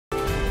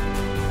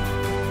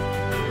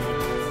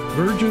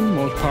Virgin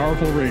Most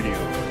Powerful Radio,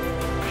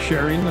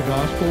 sharing the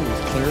gospel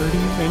with clarity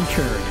and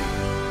charity.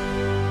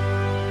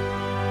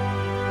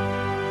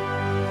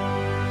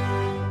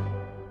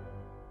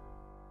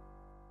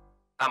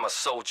 I'm a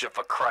soldier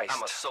for Christ.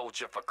 I'm a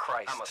soldier for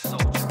Christ. I'm a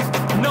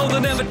soldier. No,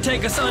 they'll never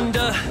take us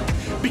under,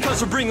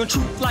 because we're bringing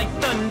truth like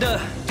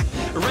thunder.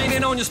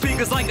 Raining on your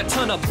speakers like a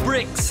ton of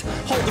bricks.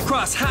 Hold the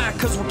cross high,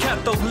 cause we're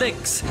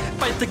Catholics.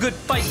 Fight the good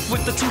fight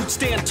with the truth.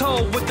 Stand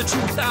tall with the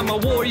truth. I'm a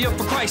warrior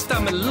for Christ.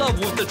 I'm in love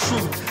with the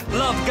truth.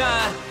 Love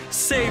God,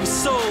 save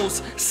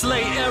souls,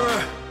 slay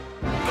error.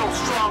 Go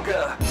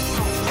stronger. Go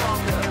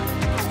stronger.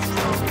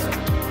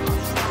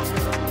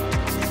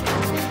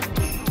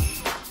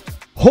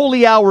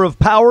 Holy hour of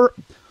power.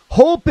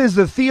 Hope is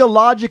the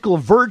theological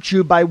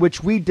virtue by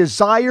which we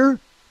desire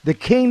the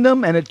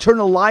kingdom and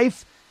eternal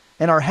life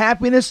and our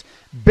happiness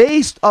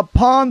based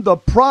upon the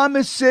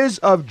promises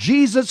of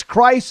Jesus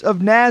Christ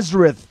of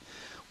Nazareth.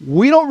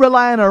 We don't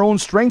rely on our own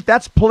strength.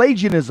 That's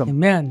Pelagianism.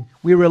 Amen.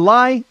 We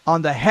rely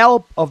on the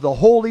help of the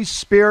Holy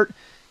Spirit.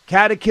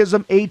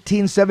 Catechism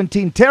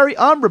 1817. Terry,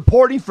 I'm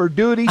reporting for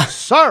duty,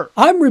 sir.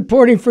 I'm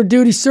reporting for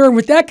duty, sir. And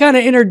with that kind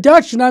of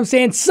introduction, I'm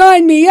saying,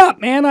 sign me up,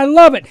 man. I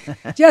love it.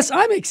 Jess,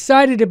 I'm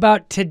excited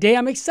about today.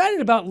 I'm excited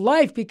about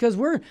life because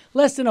we're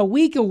less than a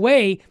week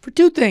away for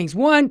two things.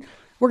 One,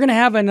 we're going to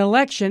have an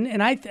election,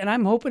 and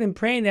I'm hoping and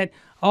praying that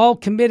all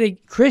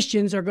committed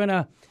Christians are going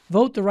to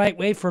vote the right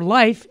way for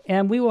life,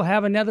 and we will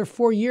have another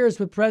 4 years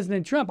with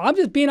President Trump. I'm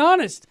just being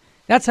honest.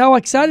 That's how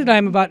excited I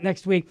am about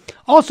next week.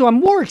 Also, I'm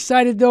more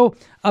excited, though,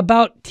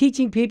 about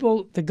teaching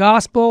people the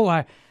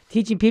gospel,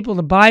 teaching people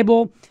the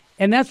Bible,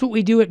 and that's what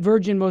we do at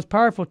Virgin Most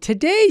Powerful.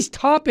 Today's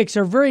topics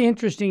are very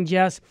interesting,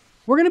 Jess.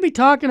 We're going to be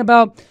talking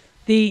about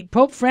the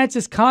Pope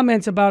Francis'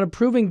 comments about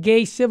approving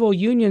gay civil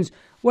unions.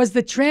 Was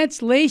the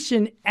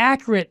translation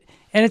accurate?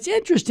 And it's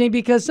interesting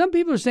because some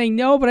people are saying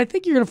no, but I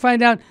think you're going to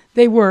find out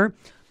they were.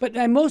 But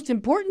my most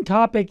important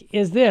topic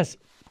is this.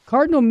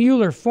 Cardinal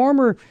Mueller,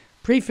 former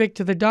prefect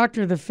to the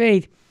Doctrine of the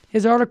Faith,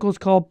 his article is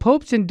called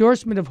Pope's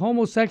Endorsement of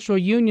Homosexual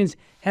Unions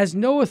Has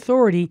No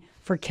Authority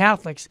for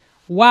Catholics.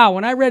 Wow,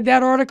 when I read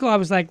that article, I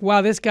was like,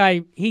 wow, this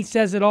guy, he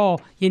says it all.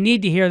 You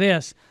need to hear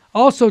this.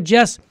 Also,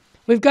 Jess,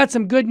 we've got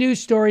some good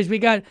news stories. We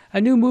got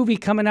a new movie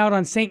coming out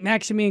on St.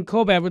 Maximilian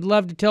Kolbe I would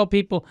love to tell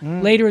people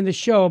later in the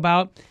show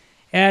about.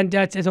 And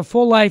it's a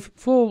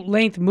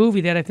full-length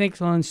movie that I think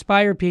will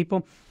inspire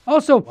people.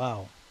 Also,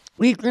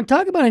 we're going to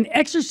talk about an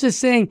exorcist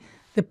saying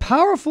the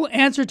powerful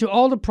answer to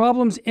all the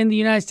problems in the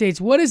United States.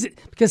 What is it?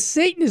 Because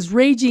Satan is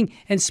raging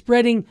and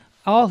spreading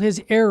all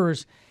his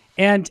errors.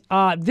 And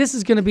this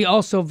is going to be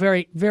also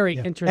very, very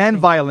interesting. And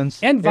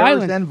violence. And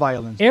violence. Errors and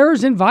violence.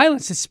 Errors and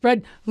violence is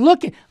spread.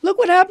 Look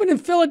what happened in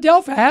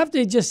Philadelphia. I have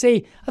to just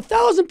say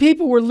 1,000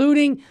 people were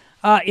looting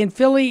in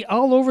Philly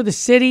all over the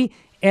city.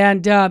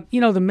 And,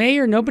 the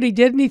mayor, nobody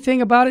did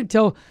anything about it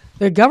until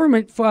the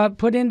government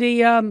put in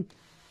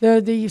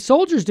the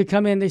soldiers to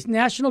come in, the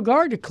National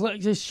Guard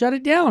to shut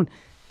it down.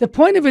 The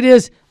point of it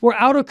is we're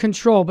out of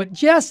control. But,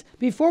 Jess,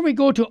 before we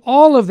go to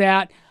all of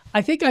that,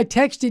 I think I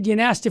texted you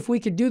and asked if we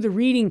could do the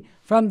reading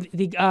from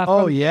the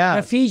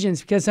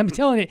Ephesians, because I'm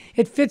telling you,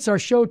 it fits our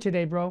show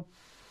today, bro.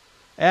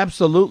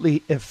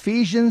 Absolutely.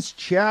 Ephesians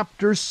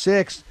chapter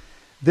 6.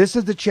 This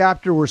is the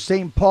chapter where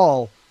St.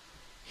 Paul,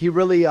 he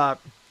really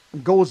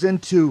goes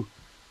into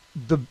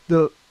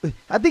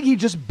I think he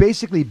just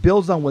basically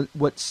builds on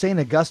what St.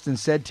 Augustine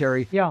said,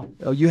 Terry. Yeah.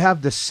 You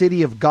have the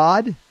city of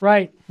God,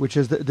 right, which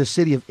is the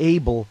city of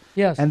Abel,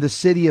 yes, and the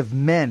city of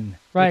men,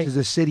 right, which is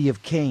the city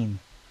of Cain.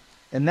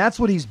 And that's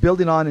what he's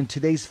building on in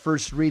today's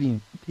first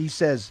reading. He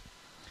says,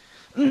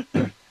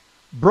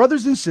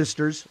 brothers and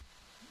sisters,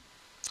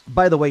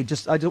 by the way,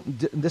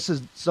 this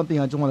is something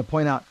I just want to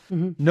point out.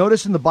 Mm-hmm.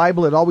 Notice in the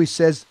Bible, it always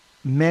says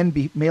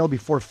male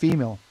before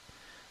female.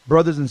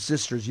 Brothers and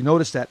sisters, you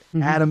notice that,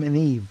 mm-hmm. Adam and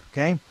Eve,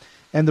 okay?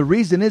 And the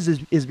reason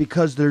is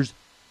because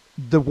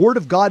the Word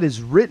of God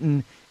is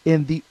written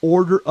in the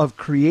order of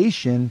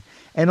creation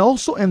and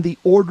also in the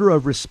order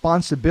of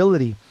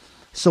responsibility.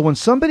 So when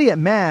somebody at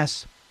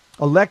Mass,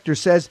 a lector,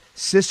 says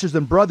sisters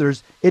and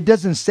brothers, it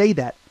doesn't say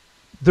that.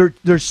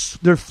 They're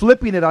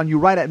flipping it on you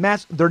right at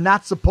Mass. They're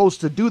not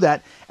supposed to do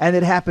that, and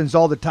it happens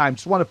all the time.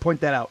 Just want to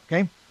point that out,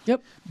 okay?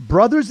 Yep.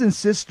 Brothers and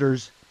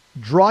sisters,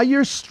 draw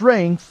your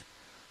strength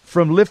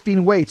from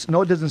lifting weights.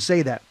 No, it doesn't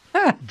say that.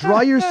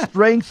 Draw your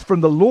strength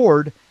from the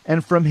Lord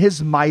and from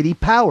his mighty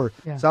power.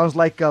 Yeah. Sounds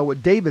like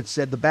what David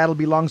said, the battle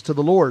belongs to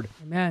the Lord.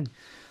 Amen.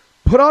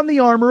 Put on the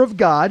armor of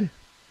God.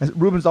 As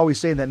Ruben's always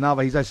saying that now,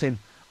 he's always saying,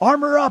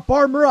 armor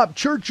up,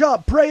 church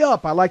up, pray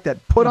up. I like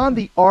that. Put on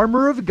the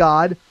armor of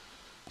God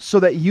so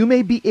that you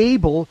may be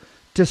able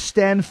to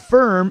stand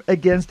firm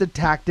against the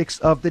tactics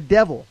of the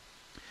devil.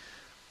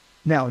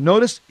 Now,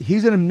 notice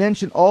he's going to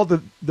mention all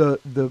the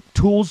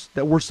tools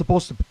that we're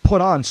supposed to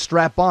put on,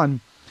 strap on.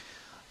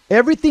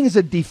 Everything is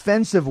a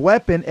defensive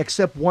weapon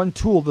except one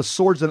tool. The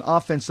sword's an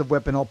offensive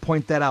weapon. I'll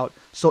point that out.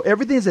 So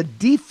everything is a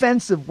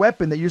defensive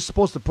weapon that you're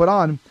supposed to put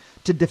on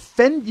to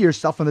defend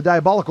yourself from the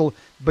diabolical,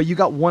 but you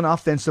got one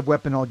offensive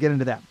weapon. I'll get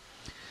into that.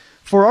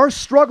 For our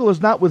struggle is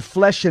not with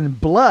flesh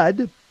and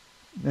blood,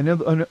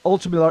 And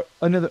ultimately,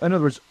 in other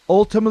words,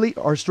 ultimately,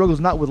 our struggle is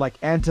not with like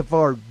Antifa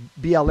or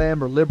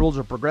BLM or liberals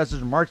or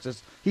progressives or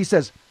Marxists. He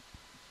says,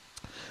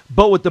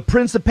 but with the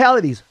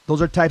principalities,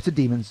 those are types of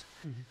demons.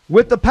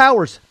 With the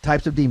powers,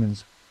 types of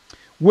demons.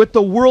 With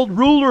the world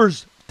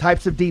rulers,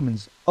 types of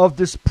demons of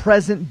this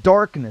present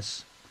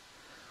darkness.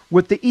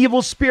 With the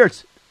evil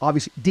spirits,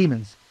 obviously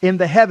demons, in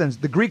the heavens.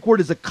 The Greek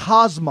word is a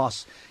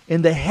cosmos,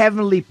 in the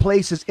heavenly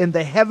places, in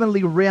the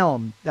heavenly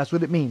realm. That's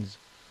what it means.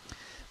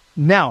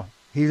 Now,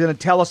 he's going to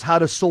tell us how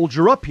to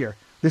soldier up here.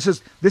 This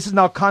is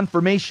now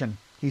confirmation.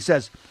 He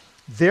says,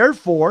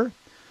 therefore,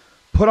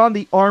 put on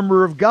the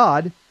armor of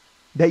God,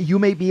 that you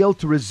may be able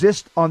to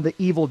resist on the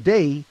evil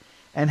day,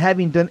 and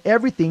having done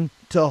everything,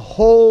 to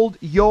hold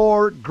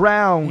your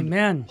ground.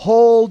 Amen.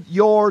 Hold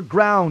your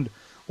ground.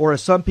 Or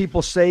as some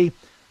people say,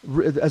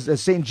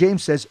 as St.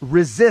 James says,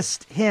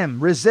 resist him.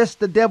 Resist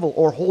the devil,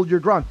 or hold your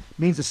ground.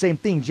 Means the same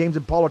thing. James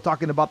and Paul are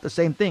talking about the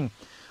same thing.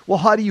 Well,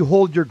 how do you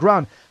hold your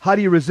ground? How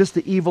do you resist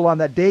the evil on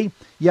that day?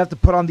 You have to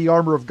put on the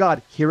armor of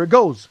God. Here it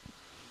goes.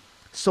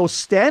 So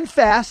stand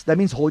fast. That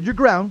means hold your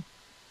ground.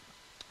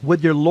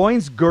 With your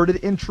loins girded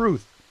in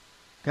truth.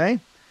 Okay?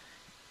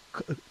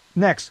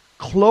 Next,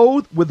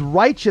 clothed with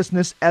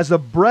righteousness as a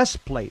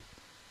breastplate.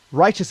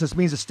 Righteousness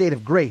means a state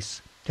of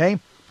grace. Okay?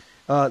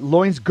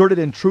 Loins girded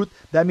in truth.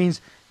 That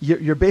means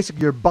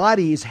your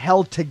body is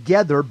held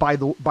together by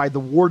the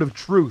word of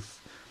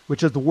truth,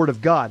 which is the word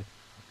of God.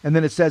 And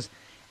then it says,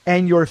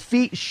 and your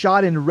feet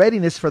shod in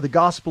readiness for the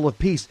gospel of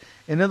peace.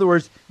 In other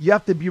words, you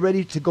have to be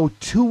ready to go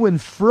to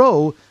and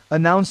fro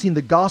announcing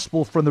the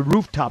gospel from the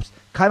rooftops,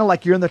 kind of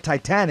like you're in the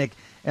Titanic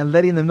and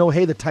letting them know,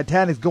 hey, the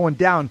Titanic's going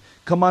down.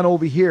 Come on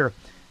over here.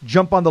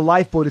 Jump on the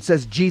lifeboat. It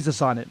says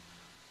Jesus on it.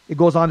 It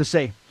goes on to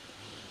say,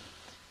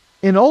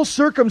 in all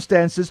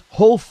circumstances,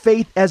 hold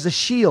faith as a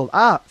shield.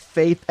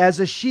 Faith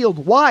as a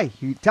shield. Why?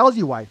 He tells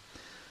you why.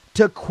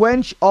 To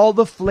quench all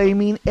the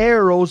flaming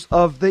arrows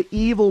of the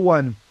evil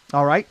one.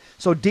 All right?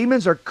 So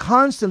demons are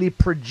constantly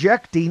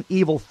projecting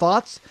evil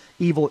thoughts,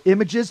 evil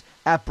images,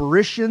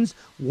 apparitions,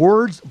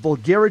 words,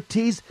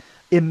 vulgarities,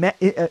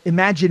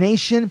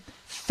 imagination,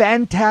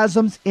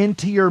 phantasms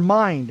into your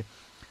mind.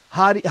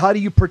 How do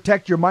you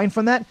protect your mind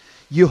from that?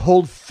 You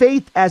hold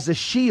faith as a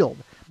shield.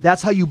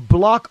 That's how you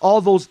block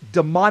all those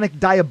demonic,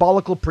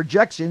 diabolical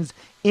projections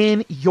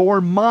in your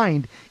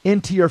mind,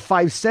 into your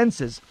five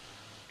senses.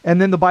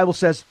 And then the Bible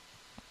says,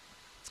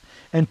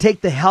 and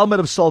take the helmet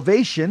of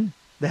salvation,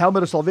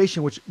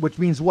 which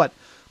means what?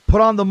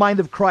 Put on the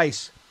mind of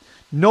Christ.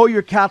 Know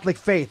your Catholic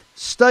faith.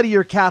 Study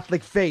your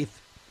Catholic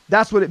faith.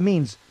 That's what it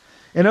means.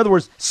 In other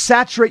words,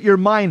 saturate your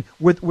mind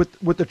with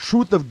the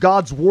truth of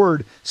God's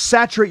word.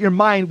 Saturate your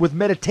mind with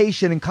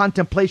meditation and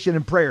contemplation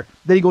and prayer.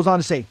 Then he goes on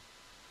to say,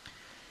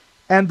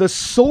 and the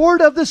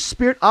sword of the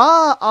Spirit,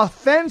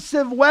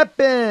 offensive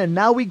weapon.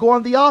 Now we go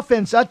on the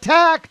offense.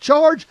 Attack,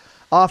 charge,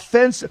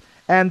 offensive.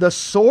 And the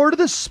sword of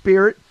the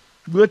Spirit,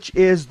 which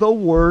is the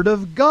word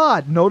of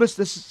God. Notice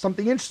this is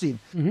something interesting.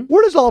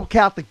 Where does all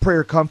Catholic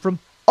prayer come from?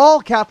 All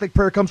Catholic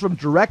prayer comes from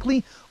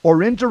directly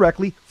or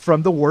indirectly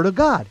from the word of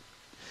God.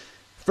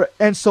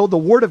 And so the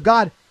word of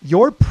God,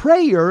 your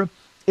prayer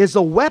is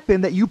a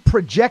weapon that you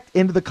project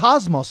into the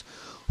cosmos.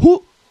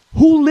 Who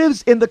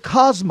lives in the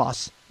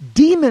cosmos?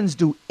 Demons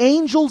do.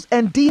 Angels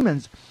and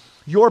demons.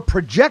 You're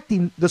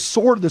projecting the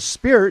sword of the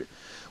Spirit,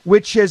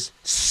 which is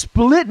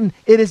splitting.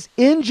 It is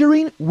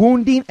injuring,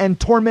 wounding, and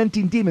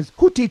tormenting demons.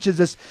 Who teaches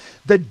this?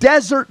 The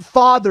Desert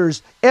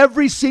Fathers.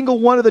 Every single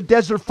one of the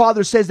Desert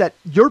Fathers says that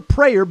your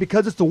prayer,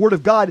 because it's the word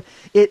of God,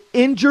 it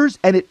injures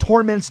and it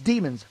torments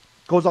demons.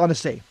 Goes on to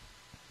say.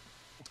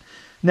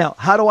 Now,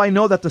 how do I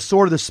know that the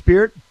sword of the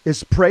Spirit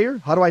is prayer?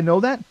 How do I know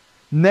that?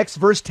 Next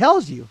verse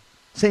tells you.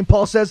 St.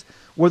 Paul says,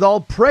 with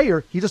all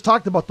prayer, he just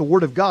talked about the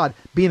word of God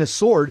being a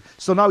sword.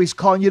 So now he's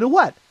calling you to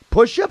what?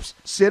 Push-ups?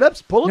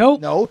 Sit-ups? Pull-ups?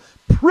 Nope. No.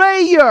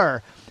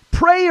 Prayer.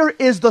 Prayer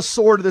is the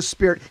sword of the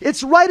Spirit.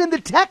 It's right in the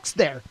text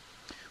there.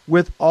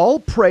 With all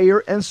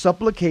prayer and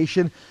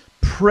supplication,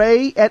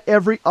 pray at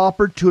every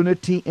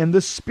opportunity in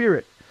the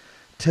Spirit.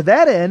 To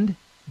that end,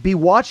 be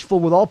watchful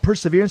with all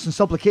perseverance and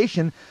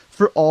supplication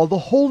for all the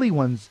holy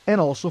ones,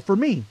 and also for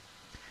me,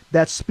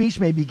 that speech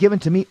may be given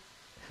to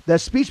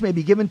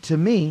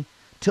me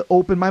to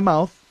open my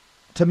mouth,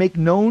 to make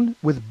known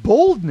with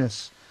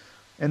boldness.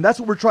 And that's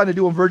what we're trying to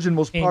do in Virgin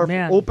Most Powerful.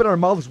 Amen. Open our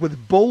mouths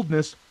with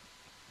boldness,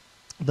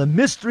 the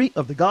mystery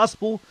of the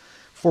gospel,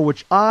 for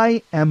which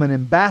I am an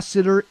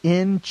ambassador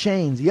in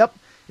chains. Yep.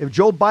 If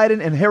Joe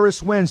Biden and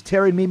Harris wins,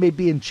 Terry and me may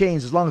be in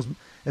chains, as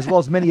well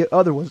as many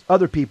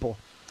other people,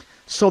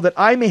 so that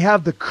I may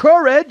have the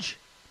courage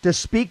to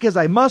speak as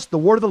I must the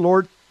word of the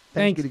Lord.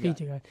 Thanks be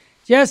to God.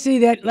 Jesse,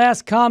 that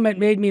last comment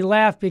made me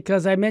laugh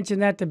because I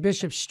mentioned that to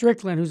Bishop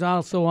Strickland, who's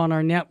also on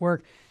our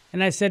network.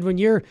 And I said, when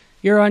you're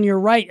on your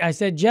right, I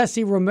said,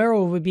 Jesse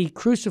Romero would be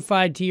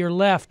crucified to your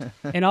left,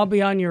 and I'll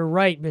be on your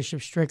right,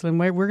 Bishop Strickland.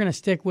 We're going to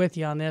stick with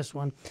you on this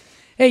one.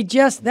 Hey,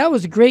 Jess, that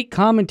was a great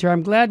commentary.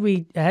 I'm glad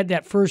we had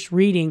that first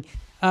reading.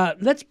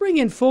 Let's bring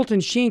in Fulton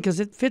Sheen because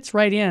it fits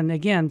right in,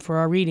 again, for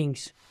our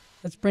readings.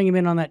 Let's bring him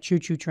in on that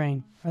choo-choo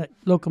train, or that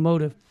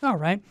locomotive. All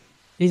right.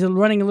 He's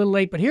running a little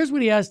late, but here's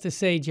what he has to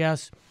say,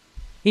 Jess.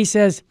 He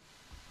says,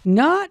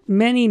 not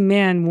many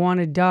men want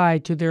to die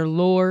to their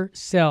lower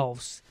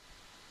selves.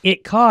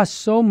 It costs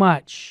so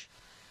much.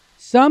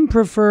 Some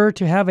prefer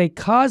to have a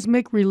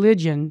cosmic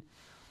religion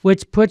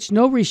which puts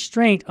no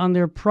restraint on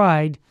their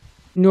pride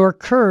nor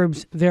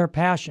curbs their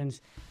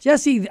passions.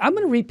 Jesse, I'm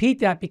going to repeat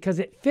that because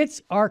it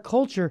fits our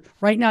culture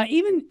right now,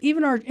 even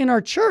in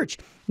our church.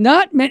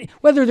 Not many,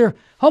 whether they're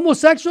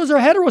homosexuals or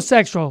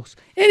heterosexuals,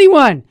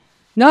 anyone.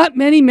 Not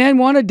many men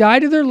want to die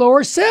to their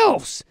lower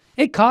selves.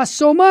 It costs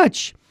so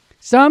much.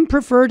 Some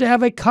prefer to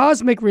have a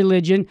cosmic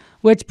religion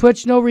which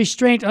puts no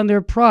restraint on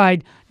their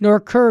pride nor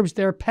curbs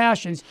their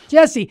passions.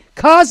 Jesse,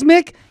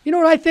 cosmic, you know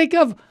what I think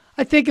of?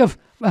 I think of,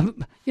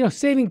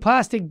 saving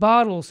plastic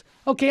bottles.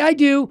 Okay, I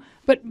do,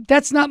 but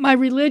that's not my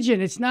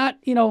religion. It's not,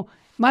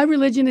 my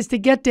religion is to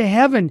get to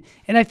heaven.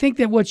 And I think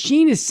that what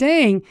Sheen is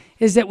saying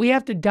is that we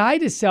have to die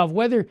to self,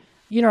 whether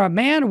a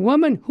man, a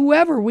woman,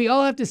 whoever, we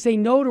all have to say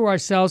no to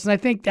ourselves. And I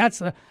think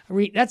that's a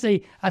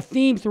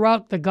theme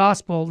throughout the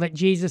gospel that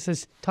Jesus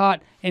has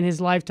taught in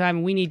his lifetime,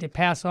 and we need to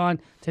pass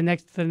on to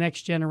the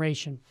next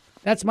generation.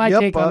 That's my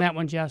take on that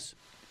one, Jess.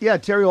 Yeah,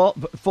 Terry,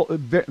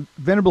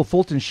 Venerable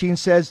Fulton Sheen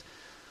says,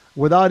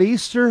 without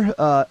Easter,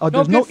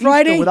 there's no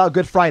Easter without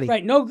Good Friday.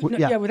 Right,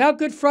 without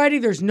Good Friday,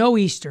 there's no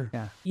Easter.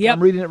 Yeah. Yep.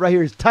 I'm reading it right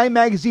here. It's Time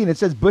Magazine. It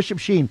says, Bishop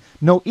Sheen,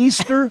 no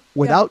Easter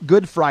without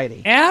Good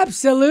Friday.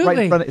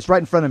 Absolutely. It's right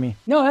in front of me.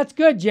 No, that's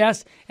good,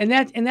 Jess. And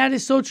that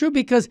is so true,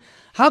 because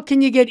how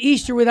can you get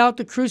Easter without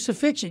the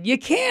crucifixion? You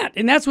can't.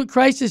 And that's what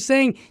Christ is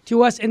saying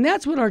to us. And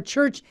that's what our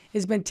church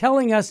has been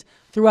telling us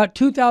throughout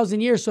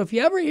 2,000 years. So if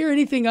you ever hear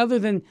anything other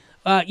than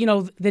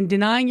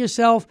denying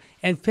yourself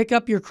and pick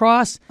up your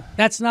cross,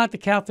 that's not the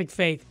Catholic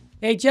faith.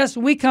 Hey, Jess,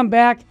 when we come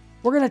back,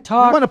 we're going to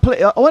talk. I want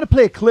to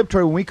play a clip,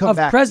 Troy, when we come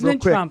back. Of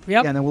President Trump.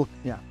 Yep. Yeah, and then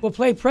we'll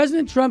play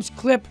President Trump's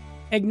clip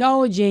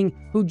acknowledging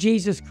who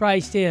Jesus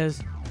Christ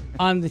is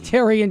on the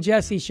Terry and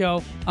Jesse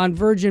show on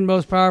Virgin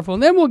Most Powerful.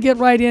 And then we'll get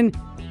right in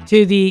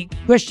to the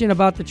question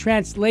about the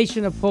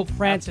translation of Pope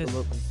Francis.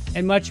 Absolutely.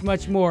 And much,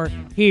 much more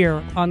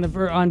here on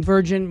on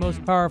Virgin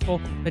Most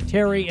Powerful, the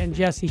Terry and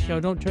Jesse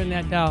show. Don't turn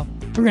that dial.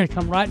 We're going to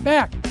come right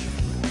back.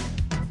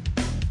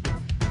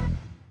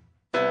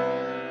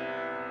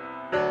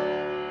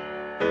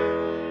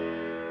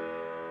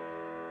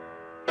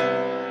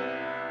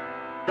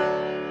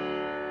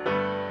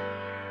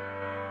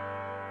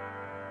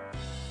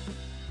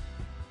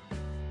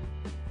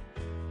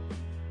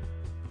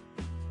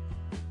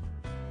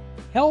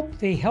 Help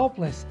the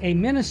Helpless, a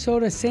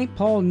Minnesota St.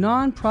 Paul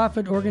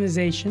nonprofit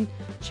organization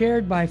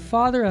chaired by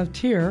Father of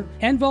Tyr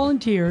and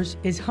volunteers,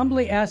 is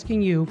humbly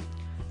asking you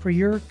for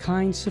your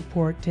kind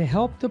support to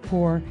help the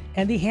poor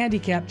and the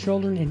handicapped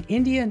children in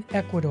India and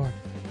Ecuador.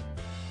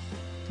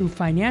 Through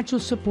financial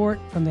support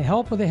from the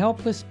Help of the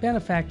Helpless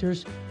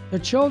benefactors, the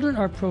children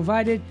are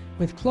provided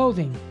with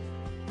clothing,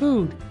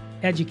 food,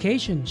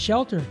 education,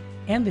 shelter,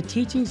 and the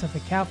teachings of the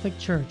Catholic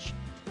Church.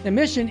 The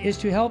mission is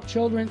to help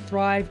children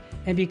thrive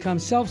and become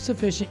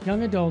self-sufficient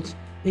young adults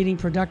leading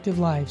productive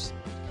lives.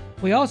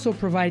 We also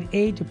provide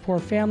aid to poor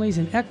families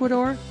in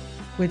Ecuador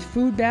with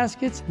food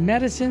baskets,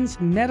 medicines,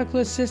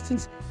 medical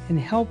assistance, and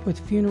help with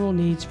funeral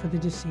needs for the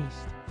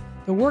deceased.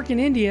 The work in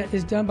India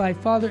is done by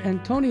Father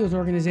Antonio's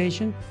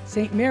organization,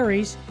 St.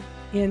 Mary's.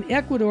 In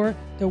Ecuador,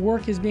 the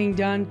work is being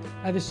done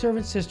by the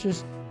Servant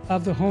Sisters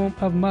of the Home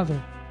of Mother.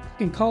 You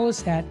can call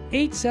us at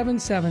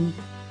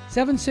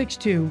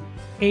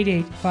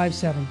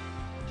 877-762-8857.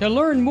 To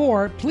learn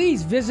more,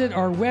 please visit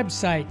our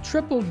website,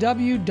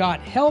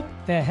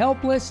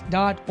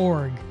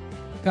 www.helpthehelpless.org.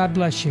 God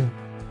bless you.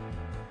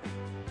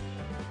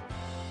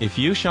 If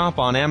you shop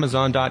on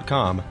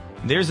Amazon.com,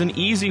 there's an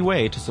easy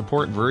way to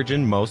support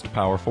Virgin Most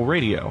Powerful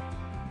Radio.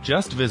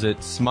 Just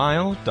visit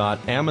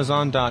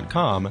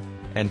smile.amazon.com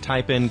and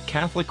type in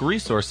Catholic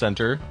Resource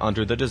Center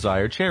under the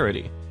desired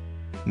charity.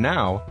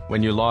 Now,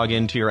 when you log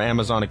into your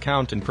Amazon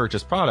account and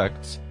purchase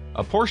products,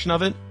 a portion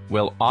of it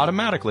will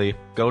automatically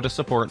go to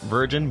support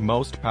Virgin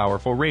Most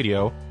Powerful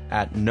Radio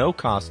at no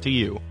cost to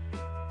you.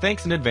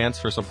 Thanks in advance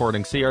for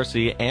supporting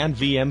CRC and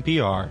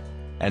VMPR,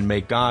 and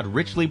may God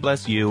richly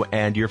bless you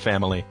and your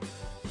family.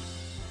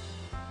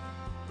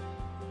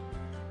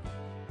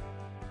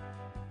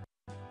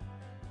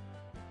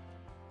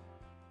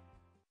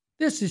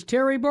 This is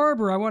Terry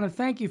Barber. I want to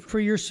thank you for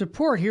your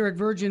support here at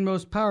Virgin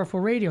Most Powerful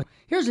Radio.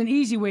 Here's an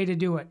easy way to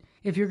do it.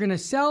 If you're going to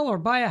sell or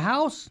buy a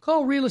house,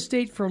 call Real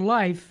Estate for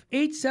Life,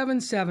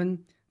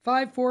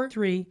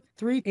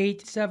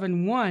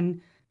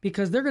 877-543-3871,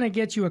 because they're going to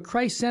get you a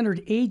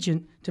Christ-centered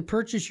agent to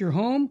purchase your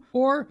home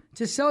or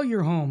to sell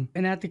your home.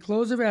 And at the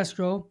close of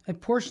escrow, a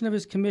portion of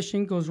his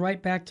commission goes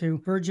right back to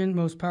Virgin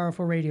Most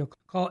Powerful Radio.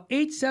 Call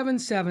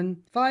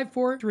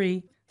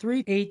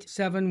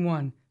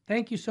 877-543-3871.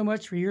 Thank you so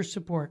much for your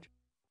support.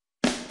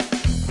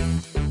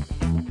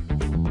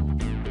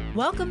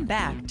 Welcome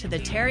back to the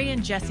Terry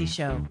and Jesse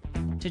Show.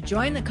 To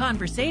join the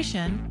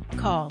conversation,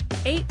 call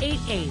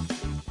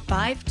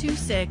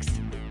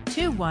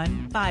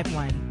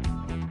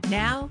 888-526-2151.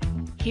 Now,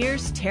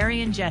 Here's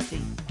Terry and Jesse.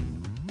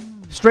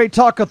 Straight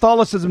Talk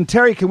Catholicism.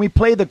 Terry, can we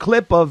play the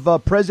clip of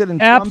President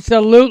Trump?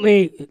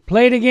 Absolutely.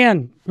 Play it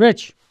again.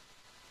 Rich.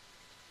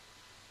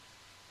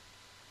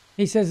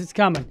 He says it's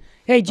coming.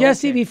 Hey,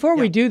 Jesse, Okay. before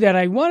we do that,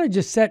 I want to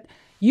just set,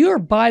 you're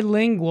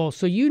bilingual,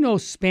 so you know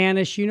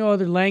Spanish, you know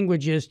other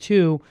languages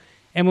too.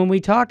 And when we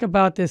talk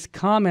about this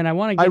comment, I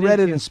want to get I read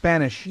into, it in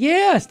Spanish.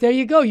 Yes, there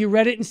you go. You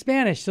read it in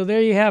Spanish, so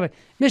there you have it.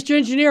 Mr.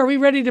 Engineer, are we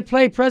ready to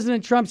play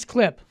President Trump's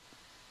clip?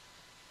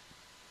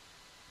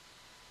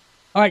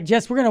 All right,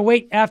 Jess, we're going to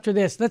wait after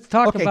this. Let's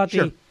talk Okay, about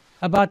sure.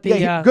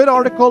 the Good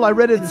article. I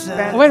read it in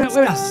Spanish. wait a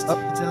minute. It's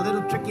a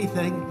little tricky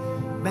thing.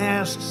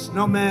 Masks,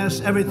 no masks,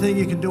 everything.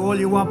 You can do all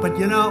you want, but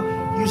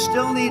you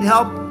still need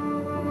help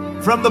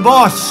from the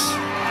boss.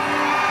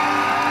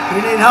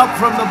 We need help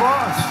from the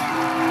boss.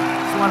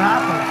 That's what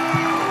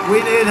happened. We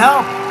need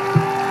help.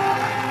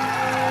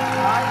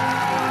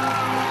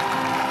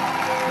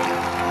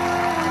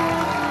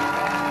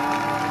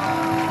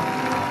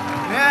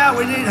 Yeah,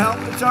 we need help.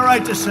 It's all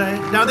right to say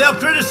it. Now, they'll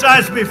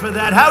criticize me for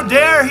that. How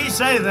dare he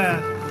say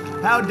that?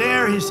 How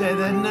dare he say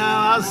that? No,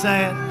 I'll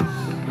say it.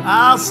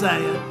 I'll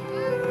say it.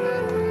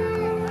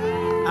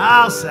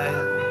 I'll say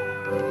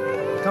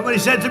it. Somebody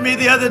said to me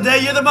the other day,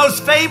 "You're the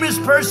most famous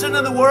person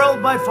in the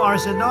world by far." I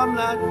said, "No, I'm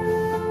not.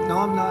 No,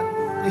 I'm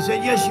not." They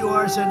said, "Yes, you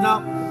are." I said,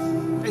 "No."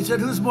 They said,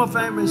 "Who's more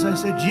famous?" I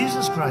said,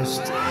 "Jesus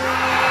Christ."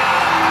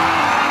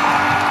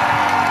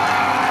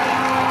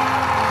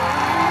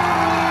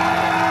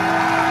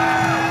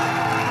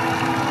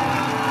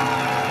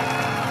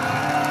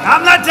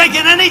 I'm not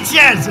taking any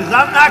chances.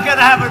 I'm not going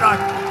to have an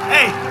argument.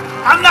 Hey,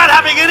 I'm not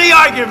having any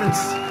arguments.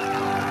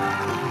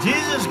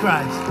 Jesus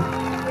Christ.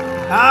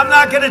 I'm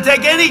not going to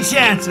take any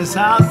chances.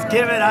 I'll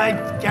give it, I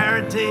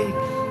guarantee.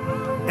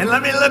 And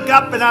let me look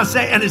up and I'll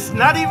say, and it's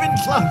not even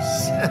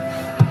close.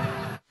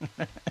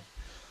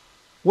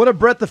 What a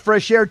breath of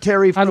fresh air,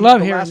 Terry. I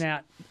love hearing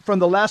that. From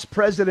the last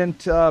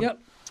president Yep.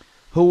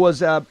 who was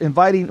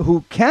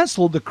who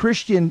canceled the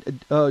Christian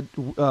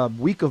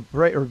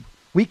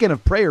weekend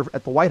of prayer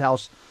at the White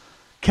House,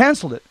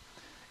 canceled it.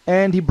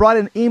 And he brought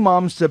in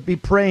imams to be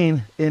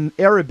praying in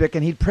Arabic,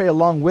 and he'd pray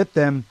along with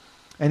them.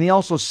 And he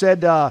also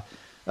said the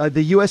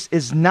U.S.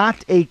 is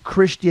not a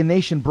Christian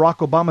nation. Barack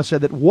Obama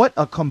said that. What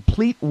a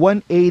complete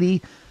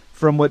 180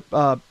 from what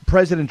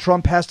President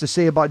Trump has to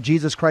say about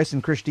Jesus Christ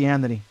and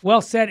Christianity.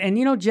 Well said.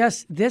 And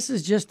Jess, this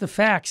is just the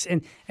facts.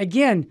 And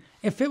again,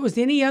 if it was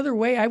any other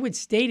way, I would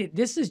state it.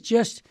 This is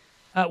just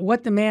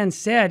what the man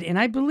said. And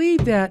I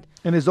believe that.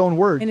 In his own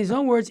words. In his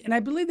own words. And I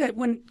believe that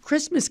when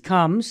Christmas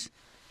comes,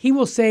 he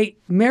will say,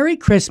 "Merry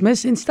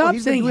Christmas," and stop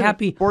saying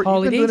Happy Holidays.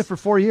 He's been doing it for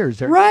 4 years.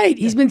 Eric. Right.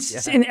 He's been,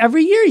 and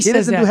every year he says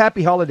doesn't that. do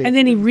Happy Holidays. And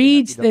then he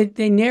reads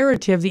the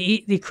narrative,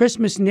 the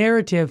Christmas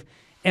narrative.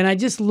 And I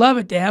just love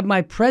it to have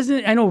my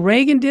president. I know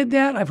Reagan did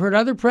that. I've heard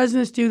other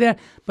presidents do that.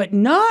 But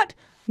not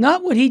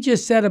what he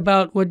just said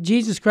about what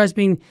Jesus Christ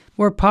being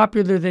more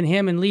popular than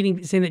him and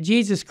saying that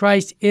Jesus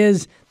Christ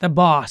is the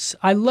boss.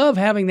 I love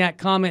having that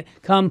comment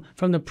come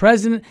from the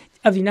president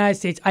of the United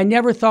States. I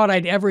never thought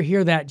I'd ever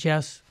hear that,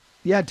 Jess.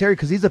 Yeah, Terry,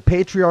 because he's a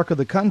patriarch of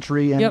the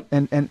country.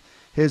 And, and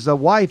his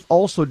wife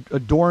also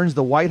adorns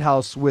the White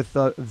House with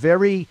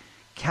very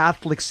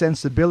Catholic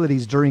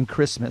sensibilities during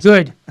Christmas.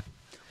 Good.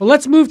 Well,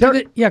 let's move to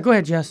the... Yeah, go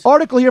ahead, Jess.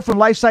 Article here from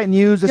LifeSite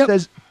News. It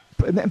says,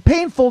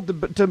 painful,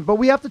 but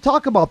we have to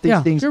talk about these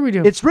things. Sure we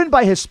do. It's written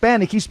by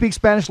Hispanic. He speaks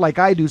Spanish like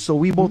I do, so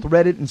we both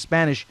read it in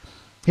Spanish.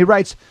 He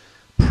writes,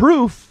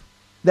 proof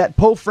that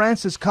Pope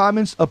Francis'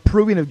 comments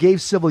approving of gay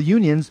civil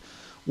unions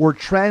were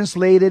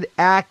translated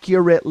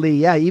accurately.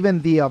 Yeah,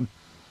 even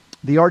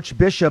the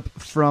Archbishop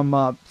from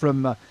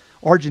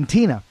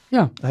Argentina.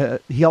 Yeah.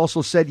 He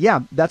also said,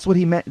 that's what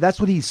he meant. That's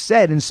what he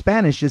said in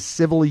Spanish is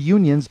civil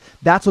unions.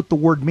 That's what the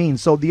word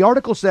means. So the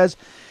article says,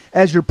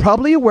 as you're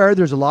probably aware,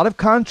 there's a lot of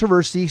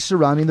controversy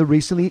surrounding the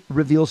recently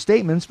revealed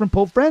statements from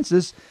Pope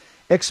Francis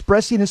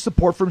expressing his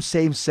support for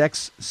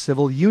same-sex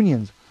civil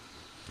unions.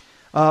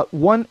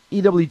 One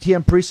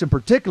EWTN priest in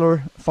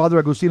particular,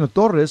 Father Agustino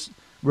Torres,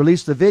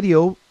 released a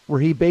video where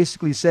he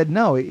basically said,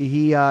 no,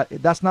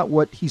 that's not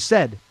what he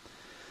said.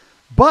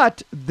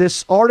 But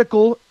this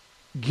article,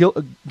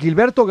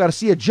 Gilberto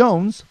Garcia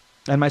Jones,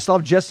 and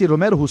myself, Jesse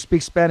Romero, who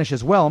speaks Spanish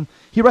as well,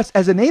 he writes,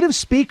 as a native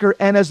speaker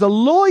and as a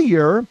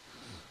lawyer,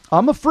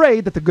 I'm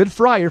afraid that the good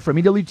friar from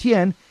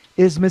EWTN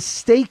is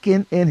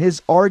mistaken in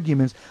his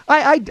arguments.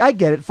 I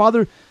get it.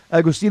 Father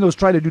Agustino is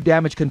trying to do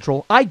damage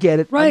control. I get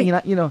it. Right.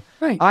 I mean,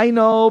 right. I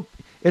know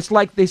it's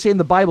like they say in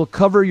the Bible,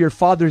 cover your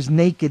father's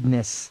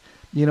nakedness.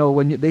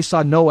 When they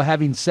saw Noah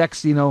having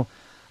sex,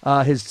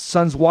 his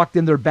sons walked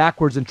in there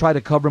backwards and tried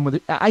to cover him with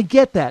it. I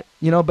get that,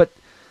 but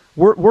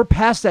we're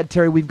past that,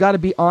 Terry. We've got to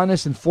be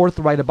honest and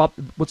forthright about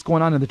what's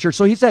going on in the church.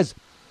 So he says,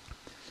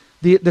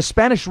 the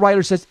Spanish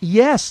writer says,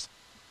 yes,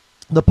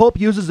 the Pope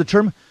uses the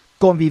term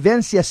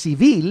convivencia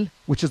civil,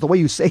 which is the way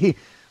you say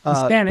in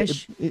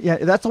Spanish. Yeah,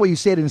 that's the way you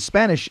say it in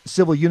Spanish,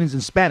 civil unions in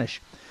Spanish,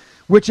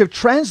 which if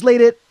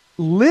translated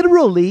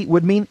literally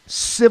would mean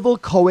civil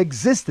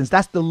coexistence.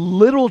 That's the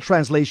literal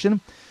translation.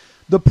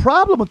 The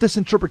problem with this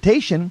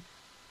interpretation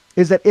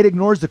is that it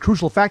ignores the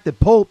crucial fact that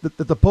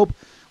the Pope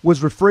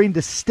was referring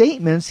to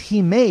statements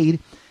he made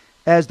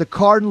as the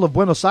Cardinal of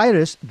Buenos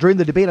Aires during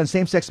the debate on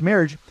same-sex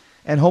marriage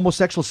and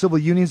homosexual civil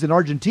unions in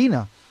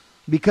Argentina.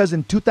 Because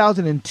in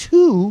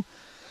 2002,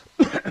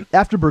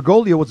 after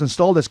Bergoglio was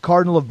installed as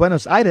Cardinal of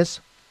Buenos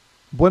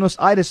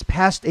Aires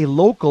passed a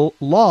local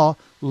law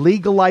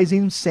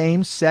legalizing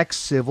same-sex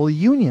civil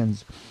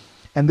unions.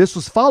 And this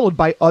was followed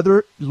by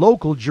other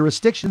local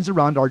jurisdictions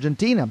around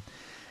Argentina.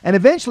 And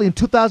eventually in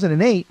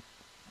 2008,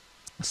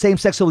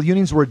 same-sex civil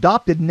unions were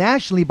adopted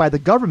nationally by the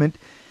government.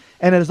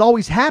 And as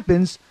always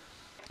happens,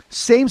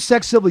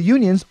 same-sex civil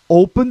unions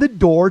opened the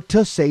door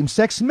to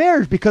same-sex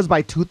marriage, because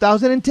by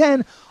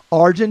 2010,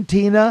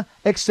 Argentina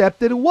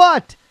accepted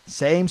what?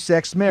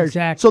 Same-sex marriage.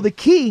 Exactly. So the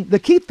key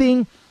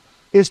thing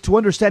is to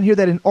understand here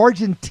that in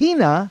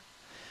Argentina,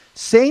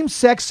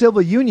 same-sex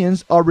civil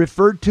unions are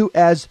referred to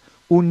as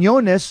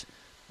uniones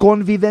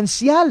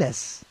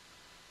convivenciales.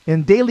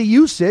 In daily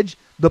usage,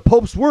 the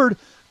Pope's word,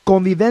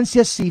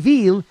 convivencia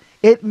civil,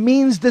 it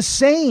means the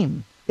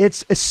same.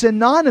 It's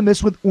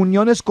synonymous with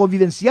uniones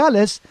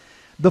convivenciales.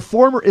 The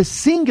former is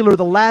singular,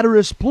 the latter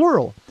is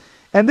plural.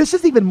 And this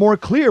is even more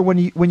clear when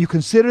you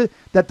consider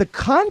that the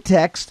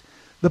context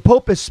the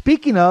Pope is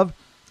speaking of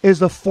is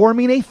the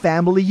forming a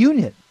family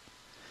unit.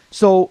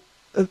 So,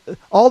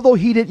 although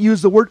he didn't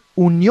use the word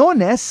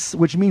uniones,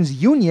 which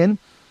means union,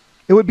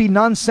 it would be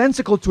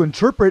nonsensical to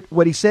interpret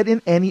what he said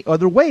in any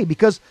other way,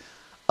 because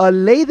a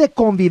ley de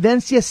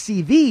convivencia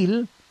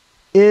civil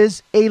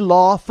is a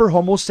law for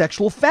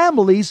homosexual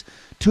families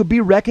to be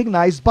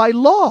recognized by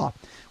law,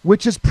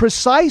 which is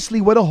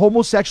precisely what a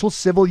homosexual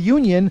civil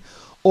union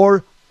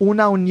or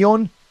una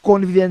unión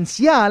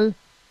convivencial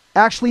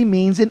actually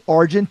means in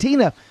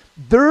Argentina.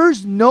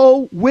 There's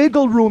no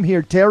wiggle room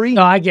here, Terry.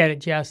 No, I get it,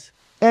 Jess.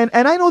 And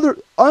I know there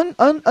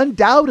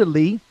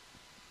undoubtedly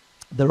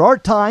there are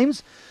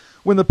times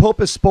when the Pope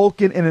has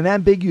spoken in an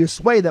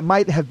ambiguous way that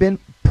might have been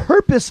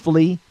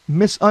purposefully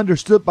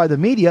misunderstood by the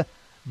media.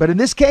 But in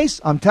this case,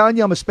 I'm telling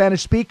you, I'm a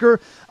Spanish speaker.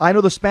 I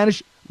know the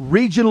Spanish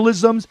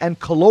regionalisms and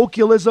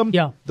colloquialism.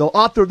 Yeah. The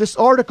author of this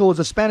article is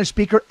a Spanish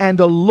speaker and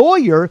a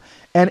lawyer.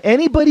 And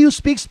anybody who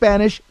speaks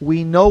Spanish,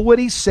 we know what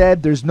he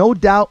said. There's no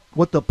doubt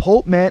what the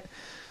Pope meant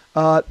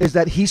is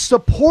that he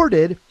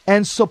supported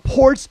and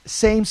supports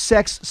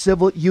same-sex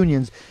civil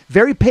unions.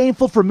 Very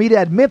painful for me to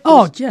admit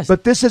this, Jess.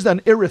 but this is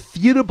an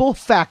irrefutable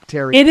fact,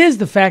 Terry. It is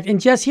the fact. And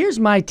Jess, here's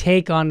my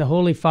take on the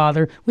Holy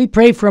Father. We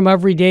pray for him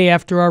every day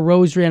after our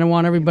rosary, and I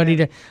want everybody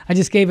to... I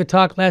just gave a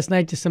talk last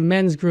night to some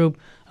men's group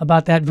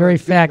about that very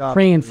fact,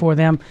 praying for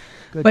them.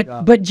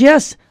 But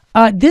Jess...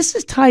 this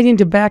is tied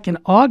into back in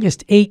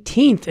August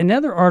 18th,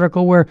 another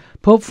article where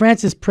Pope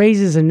Francis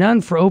praises a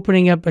nun for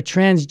opening up a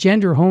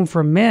transgender home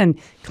for men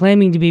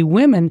claiming to be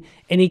women,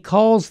 and he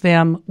calls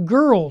them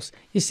girls.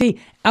 You see,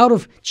 out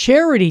of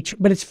charity,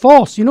 but it's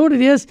false. You know what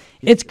it is?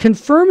 It's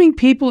confirming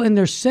people in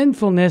their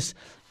sinfulness.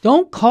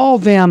 Don't call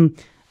them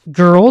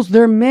girls,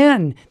 they're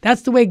men.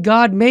 That's the way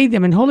God made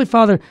them. And Holy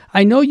Father,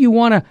 I know you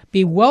want to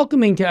be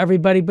welcoming to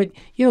everybody, but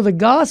you know, the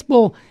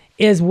gospel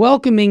is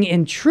welcoming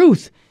in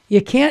truth.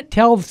 You can't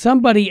tell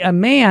somebody, a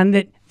man,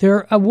 that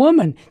they're a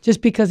woman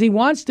just because he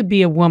wants to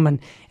be a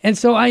woman. And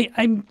so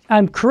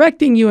I'm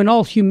correcting you in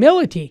all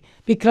humility,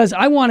 because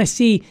I want to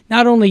see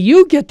not only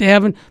you get to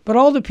heaven, but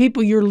all the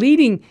people you're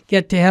leading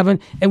get to heaven.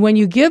 And when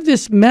you give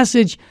this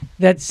message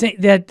that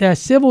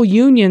civil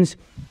unions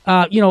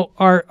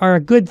are a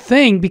good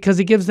thing because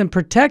it gives them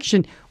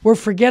protection, we're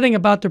forgetting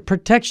about the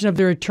protection of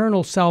their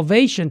eternal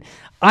salvation.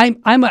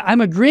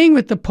 I'm agreeing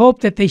with the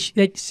Pope that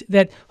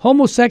that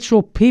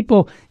homosexual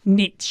people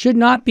should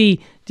not be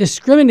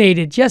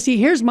discriminated. Jesse,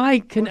 here's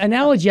my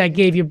analogy I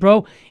gave you,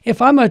 bro.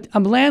 If I'm a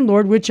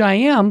landlord, which I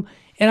am,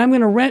 and I'm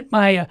going to rent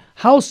my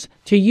house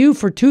to you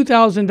for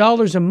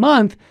 $2,000 a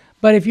month,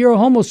 but if you're a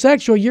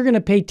homosexual, you're going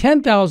to pay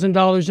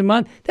 $10,000 a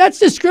month. That's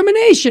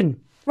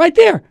discrimination right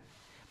there.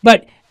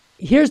 But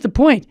here's the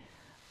point.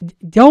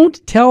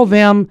 Don't tell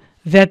them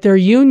that their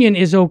union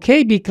is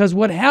okay, because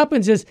what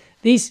happens is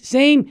these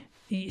same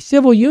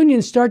civil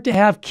unions start to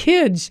have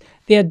kids.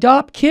 They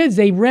adopt kids.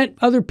 They rent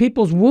other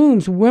people's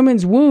wombs,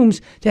 women's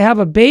wombs, to have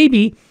a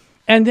baby.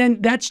 And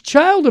then that's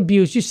child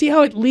abuse. You see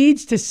how it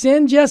leads to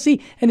sin, Jesse?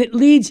 And it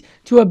leads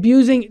to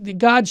abusing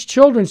God's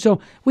children.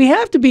 So we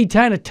have to be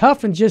kind of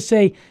tough and just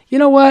say, you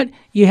know what?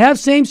 You have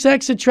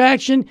same-sex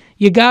attraction.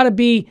 You got to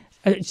be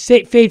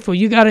faithful.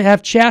 You got to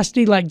have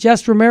chastity, like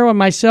Jess Romero and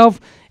myself.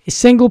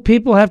 Single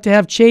people have to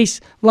have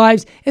chaste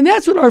lives. And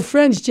that's what our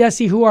friends,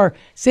 Jesse, who are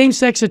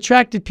same-sex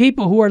attracted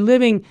people who are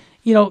living,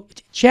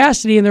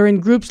 chastity, and they're in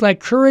groups like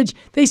Courage,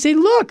 they say,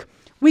 look,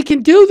 we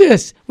can do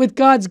this with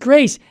God's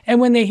grace.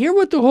 And when they hear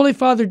what the Holy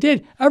Father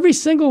did, every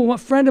single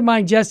friend of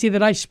mine, Jesse,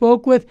 that I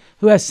spoke with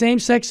who has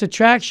same-sex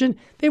attraction,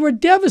 they were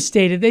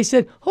devastated. They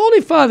said,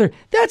 Holy Father,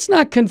 that's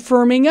not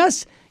confirming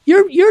us.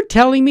 You're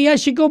telling me I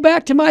should go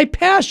back to my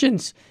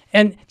passions.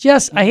 And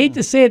Jess, I hate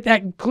to say it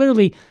that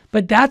clearly,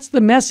 but that's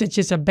the message.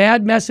 It's a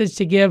bad message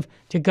to give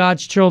to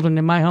God's children,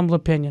 in my humble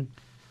opinion.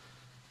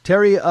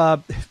 Terry,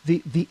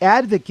 the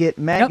Advocate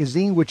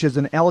magazine, which is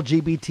an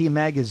LGBT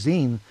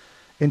magazine,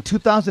 In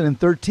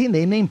 2013,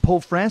 they named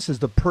Pope Francis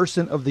the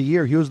Person of the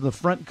Year. He was on the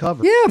front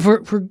cover. Yeah,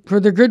 for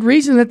the good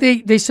reason that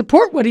they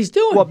support what he's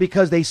doing. Well,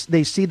 because they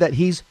see that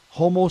he's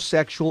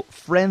homosexual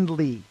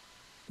friendly.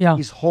 Yeah.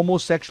 He's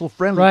homosexual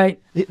friendly. Right.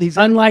 He's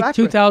unlike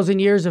 2,000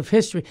 years of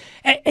history.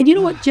 And you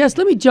know what, Jess?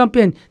 Let me jump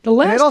in.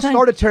 And it all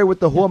started, Terry, with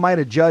the Who Am I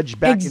to Judge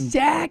back in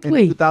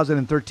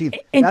 2013.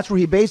 And that's where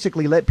he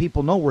basically let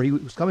people know where he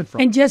was coming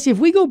from. And Jesse, if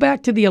we go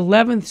back to the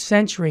 11th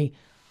century,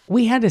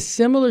 we had a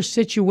similar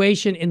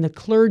situation in the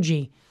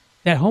clergy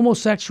that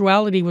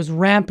homosexuality was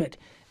rampant.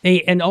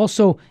 And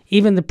also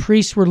even the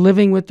priests were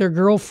living with their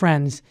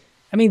girlfriends.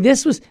 I mean,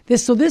 this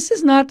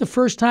is not the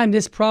first time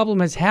this problem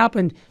has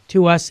happened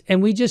to us,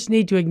 and we just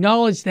need to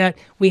acknowledge that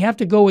we have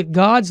to go with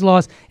God's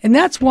laws. And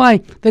that's why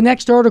the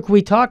next article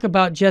we talk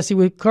about, Jesse,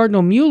 with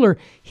Cardinal Mueller,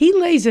 he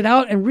lays it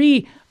out and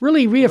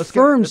really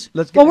reaffirms.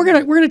 Well, we're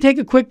gonna take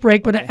a quick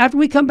break, but after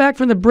we come back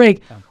from the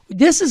break,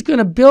 this is going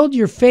to build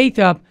your faith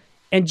up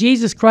in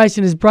Jesus Christ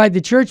and his bride,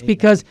 the church,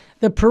 because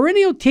the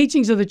perennial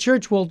teachings of the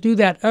church will do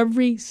that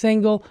every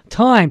single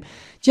time.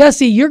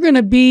 Jesse, you're going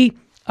to be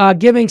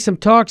giving some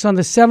talks on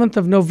the 7th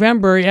of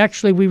November.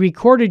 Actually, we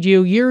recorded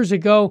you years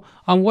ago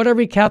on What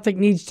Every Catholic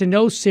Needs to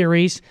Know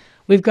series.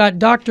 We've got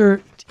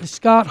Dr.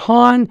 Scott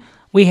Hahn.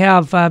 We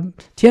have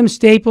Tim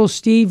Staples,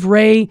 Steve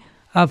Ray,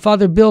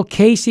 Father Bill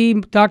Casey,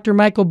 Dr.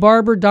 Michael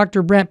Barber,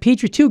 Dr. Brent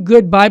Petrie, two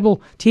good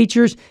Bible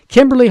teachers,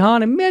 Kimberly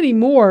Hahn, and many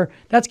more.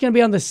 That's going to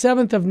be on the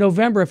 7th of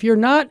November. If you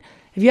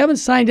haven't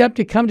signed up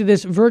to come to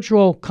this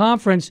virtual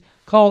conference,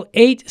 call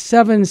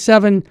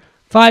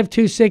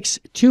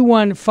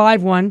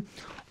 877-526-2151.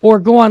 Or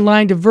go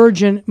online to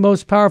Virgin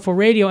Most Powerful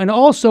Radio. And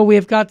also, we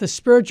have got the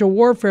Spiritual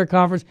Warfare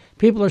Conference.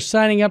 People are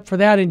signing up for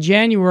that in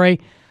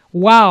January.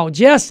 Wow.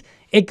 Jess,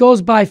 it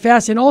goes by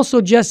fast. And also,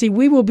 Jesse,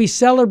 we will be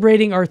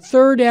celebrating our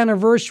 3rd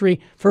anniversary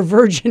for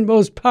Virgin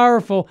Most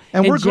Powerful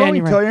and we're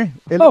January. Growing, Terry.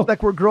 It looks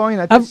like we're growing.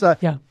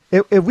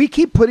 If we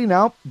keep putting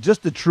out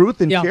just the truth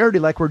and charity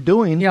like we're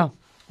doing,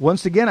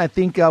 once again, I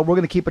think we're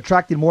going to keep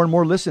attracting more and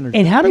more listeners.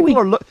 And how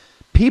do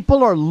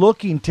People are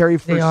looking, Terry,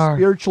 for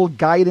spiritual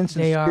guidance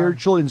and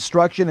spiritual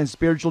instruction and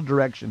spiritual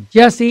direction.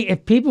 Jesse,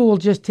 if people will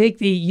just take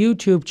the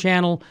YouTube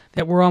channel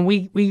that we're on,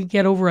 we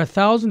get over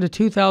 1,000 to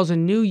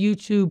 2,000 new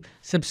YouTube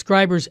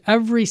subscribers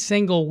every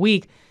single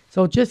week.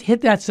 So just hit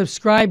that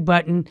subscribe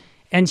button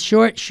and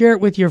share it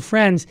with your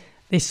friends.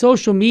 The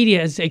social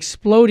media is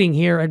exploding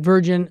here at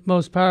Virgin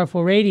Most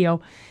Powerful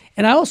Radio.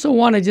 And I also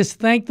want to just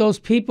thank those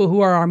people who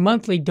are our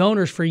monthly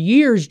donors for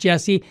years,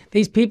 Jesse.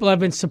 These people have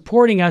been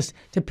supporting us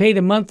to pay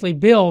the monthly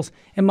bills.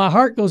 And my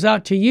heart goes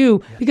out to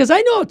you because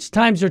I know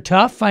times are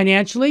tough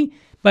financially,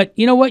 but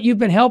you know what? You've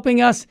been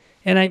helping us.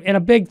 And a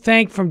big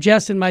thank from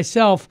Jess and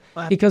myself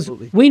because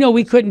we know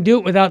we couldn't do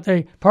it without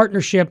the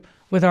partnership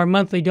with our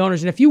monthly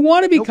donors. And if you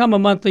want to become a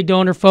monthly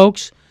donor,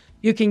 folks,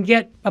 you can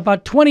get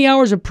about 20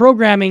 hours of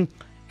programming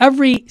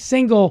every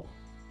single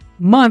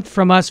month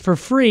from us for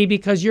free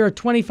because you're a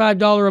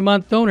 $25 a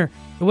month donor.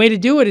 The way to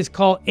do it is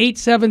call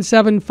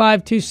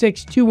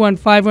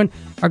 877-526-2151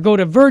 or go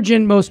to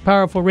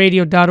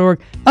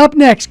virginmostpowerfulradio.org. Up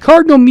next,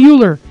 Cardinal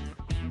Mueller.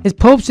 His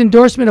Pope's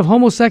endorsement of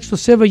homosexual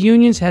civil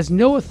unions has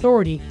no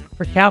authority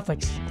for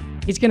Catholics.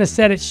 He's going to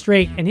set it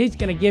straight, and he's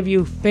going to give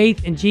you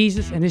faith in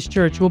Jesus and his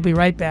church. We'll be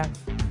right back.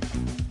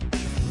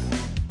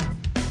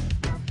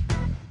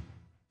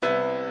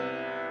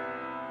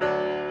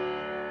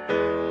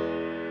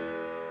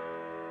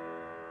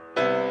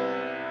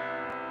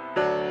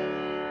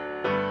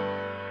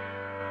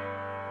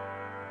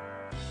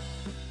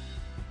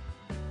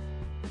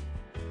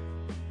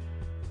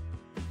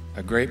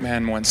 A great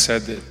man once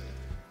said that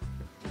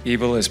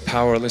evil is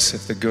powerless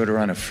if the good are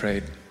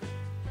unafraid.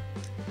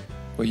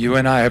 Well, you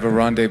and I have a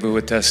rendezvous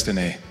with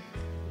destiny.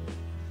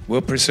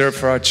 We'll preserve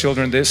for our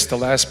children this, the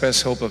last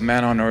best hope of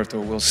man on earth, or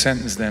we'll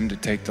sentence them to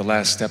take the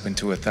last step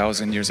into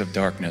 1,000 years of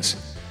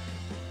darkness.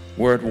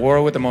 We're at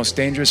war with the most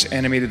dangerous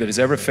enemy that has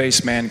ever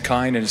faced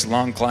mankind and his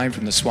long climb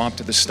from the swamp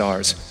to the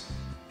stars.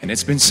 And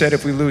it's been said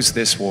if we lose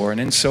this war, and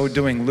in so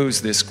doing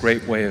lose this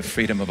great way of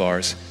freedom of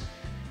ours,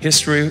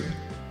 history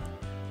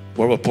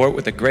will report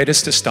with the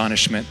greatest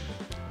astonishment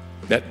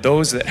that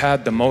those that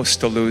had the most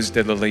to lose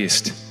did the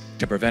least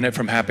to prevent it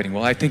from happening.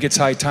 Well, I think it's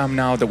high time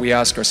now that we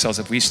ask ourselves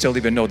if we still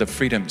even know the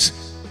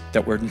freedoms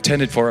that were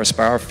intended for us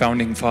by our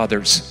founding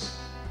fathers.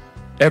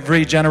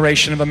 Every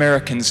generation of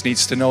Americans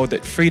needs to know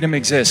that freedom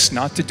exists,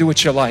 not to do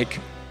what you like,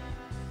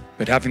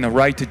 but having the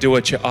right to do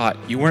what you ought.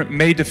 You weren't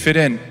made to fit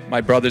in, my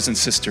brothers and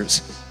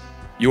sisters.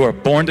 You are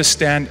born to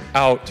stand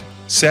out.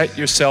 Set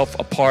yourself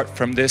apart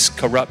from this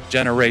corrupt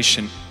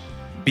generation.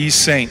 Be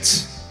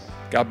saints.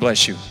 God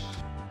bless you.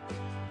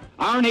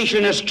 Our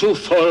nation is too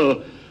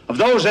full of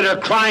those that are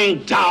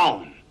crying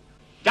down.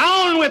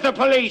 Down with the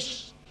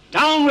police.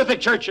 Down with the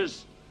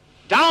churches.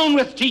 Down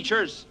with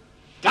teachers.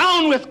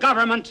 Down with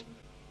government.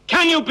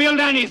 Can you build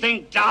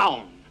anything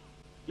down?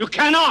 You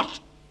cannot.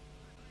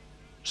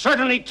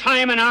 Certainly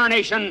time in our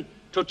nation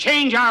to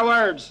change our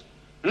words.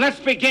 And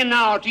let's begin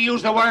now to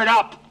use the word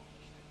up.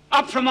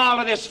 Up from all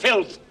of this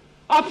filth.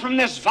 Up from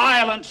this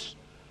violence.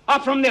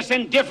 Up from this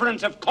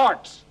indifference of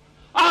courts.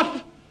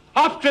 Up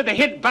up to the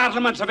hid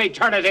battlements of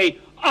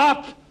eternity,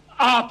 up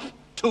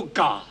to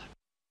God.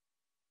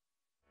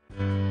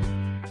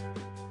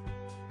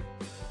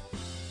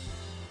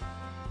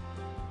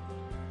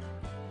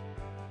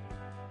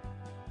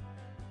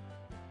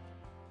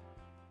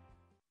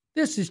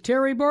 This is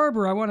Terry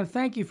Barber. I want to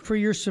thank you for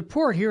your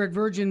support here at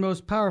Virgin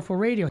Most Powerful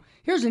Radio.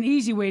 Here's an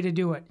easy way to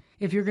do it.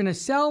 If you're going to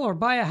sell or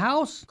buy a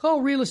house,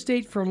 call Real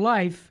Estate for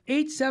Life,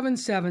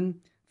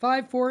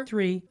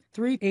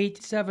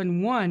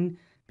 877-543-3871,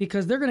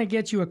 because they're going to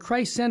get you a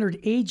Christ-centered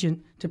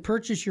agent to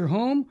purchase your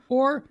home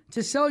or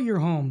to sell your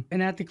home.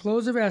 And at the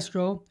close of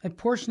escrow, a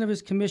portion of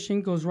his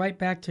commission goes right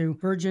back to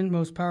Virgin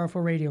Most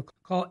Powerful Radio.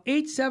 Call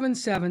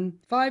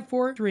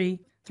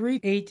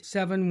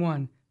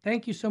 877-543-3871.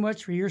 Thank you so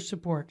much for your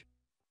support.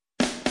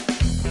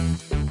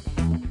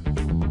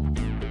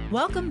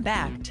 Welcome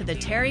back to the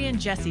Terry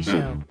and Jesse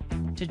Show.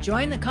 To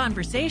join the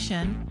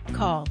conversation,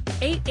 call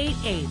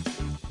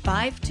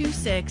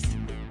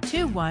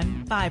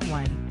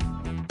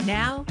 888-526-2151.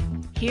 Now,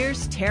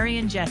 here's Terry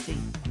and Jesse.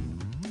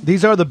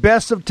 These are the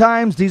best of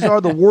times. These are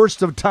the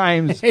worst of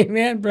times.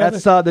 Amen, brother.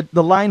 That's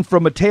the line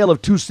from A Tale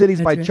of Two Cities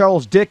by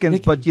Charles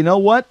Dickens. But you know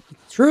what?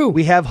 True.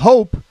 We have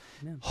hope.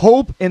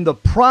 Hope in the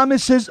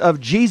promises of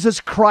Jesus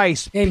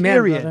Christ. Amen,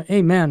 period. brother.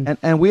 Amen.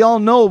 And we all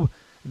know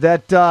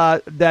that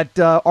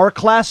our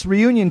class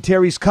reunion,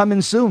 Terry's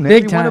coming soon.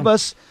 Big Every one of time.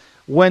 us,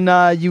 when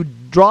you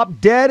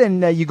drop dead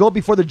and you go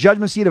before the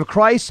judgment seat of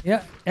Christ,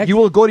 Yeah. you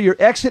will go to your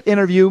exit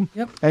interview.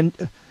 Yep.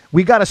 And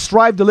we got to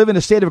strive to live in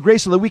a state of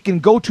grace so that we can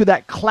go to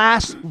that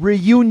class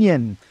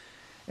reunion.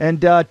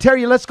 And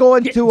Terry, let's go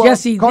into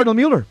Jesse, Cardinal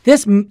Mueller.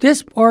 This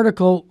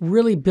article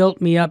really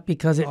built me up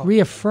because it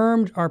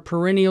reaffirmed our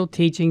perennial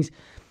teachings.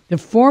 The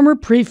former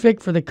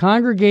prefect for the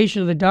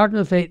Congregation of the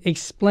Doctrine of the Faith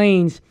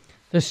explains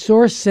the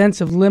source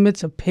sense of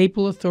limits of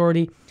papal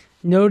authority,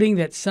 noting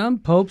that some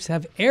popes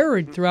have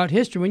erred throughout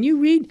history. When you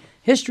read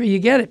history, you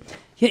get it.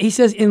 He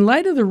says, in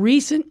light of the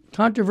recent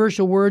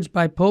controversial words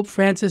by Pope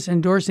Francis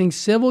endorsing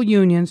civil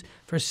unions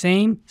for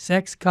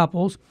same-sex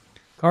couples,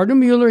 Cardinal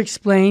Mueller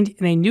explained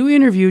in a new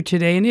interview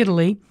today in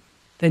Italy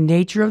the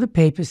nature of the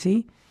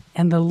papacy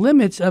and the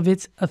limits of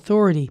its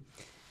authority.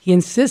 He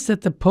insists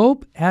that the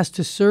Pope has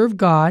to serve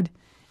God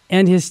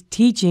and his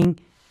teaching,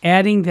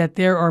 adding that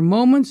there are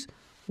moments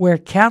where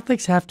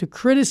Catholics have to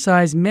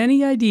criticize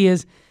many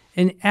ideas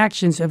and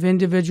actions of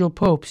individual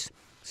popes.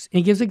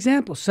 He gives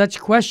examples. Such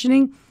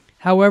questioning,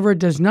 however,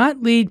 does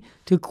not lead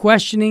to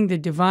questioning the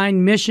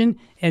divine mission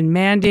and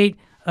mandate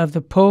of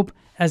the Pope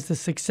as the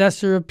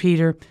successor of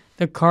Peter,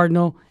 the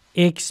Cardinal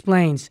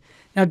explains.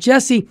 Now,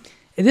 Jesse,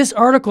 this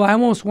article, I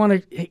almost want to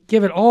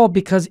give it all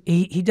because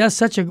he does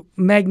such a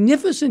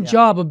magnificent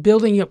job of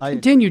building it.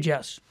 Continue,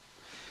 Jess.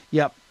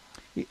 Yep.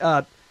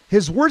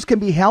 His words can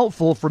be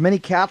helpful for many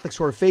Catholics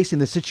who are facing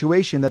the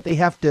situation that they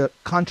have to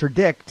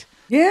contradict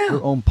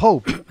their own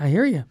Pope. I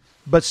hear you.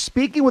 But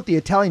speaking with the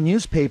Italian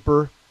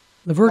newspaper,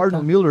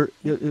 Cardinal Mueller,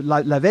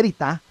 La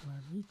Verità,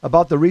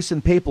 about the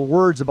recent papal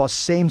words about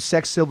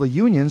same-sex civil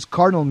unions,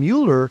 Cardinal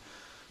Mueller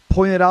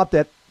pointed out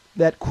that,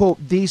 quote,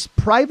 these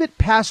private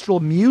pastoral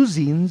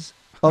musings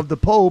of the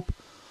Pope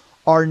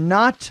are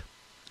not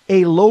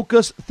a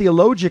locus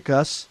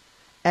theologicus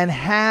and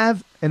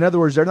have, in other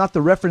words, they're not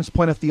the reference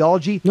point of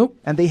theology. Nope.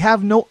 And they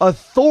have no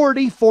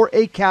authority for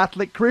a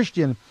Catholic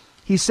Christian.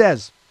 He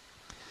says,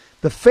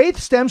 the faith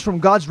stems from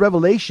God's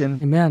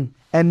revelation. Amen.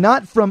 And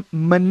not from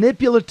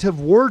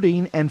manipulative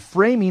wording and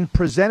framing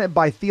presented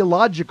by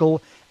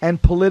theological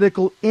and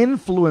political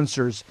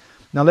influencers.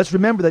 Now, let's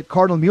remember that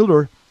Cardinal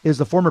Mueller is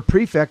the former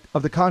prefect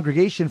of the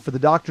Congregation for the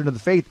Doctrine of the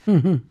Faith.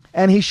 Mm-hmm.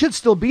 And he should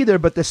still be there,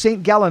 but the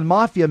St. Gallen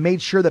Mafia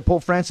made sure that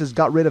Pope Francis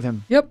got rid of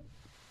him. Yep.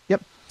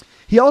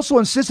 He also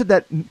insisted,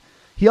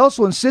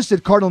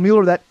 Cardinal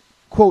Mueller, that,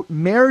 quote,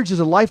 marriage is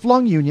a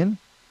lifelong union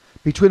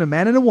between a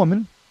man and a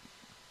woman.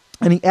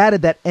 And he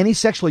added that any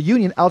sexual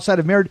union outside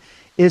of marriage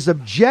is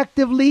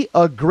objectively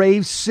a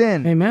grave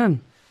sin.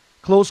 Amen.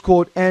 Close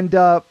quote. And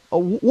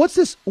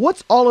what's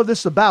all of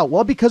this about?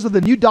 Well, because of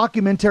the new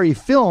documentary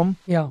film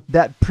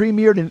that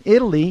premiered in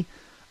Italy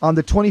on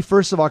the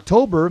 21st of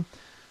October,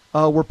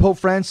 where Pope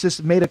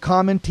Francis made a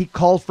comment. He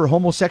called for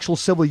homosexual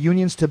civil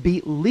unions to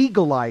be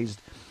legalized.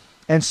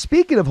 And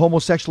speaking of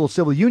homosexual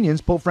civil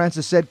unions, Pope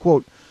Francis said,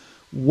 quote,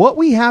 what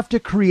we have to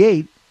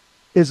create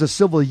is a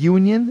civil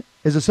union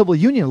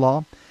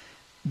law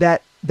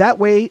that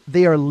way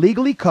they are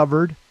legally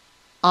covered.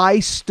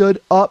 I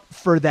stood up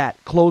for that,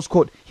 close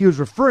quote. He was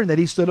referring that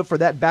he stood up for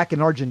that back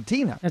in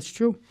Argentina. That's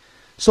true.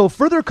 So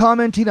further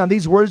commenting on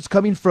these words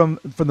coming from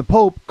the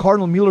Pope,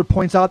 Cardinal Mueller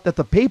points out that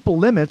the papal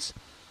limits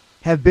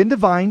have been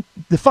defined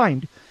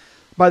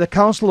by the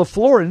Council of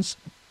Florence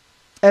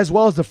as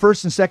well as the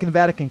First and Second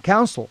Vatican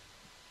Council.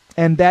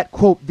 And that,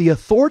 quote, the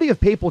authority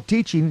of papal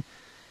teaching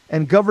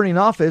and governing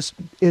office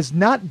is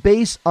not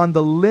based on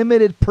the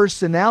limited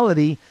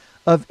personality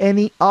of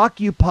any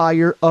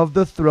occupier of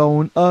the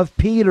throne of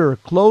Peter,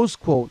 close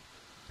quote.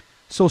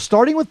 So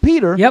starting with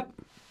Peter,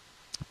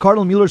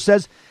 Cardinal Mueller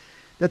says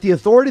that the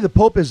authority of the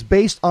Pope is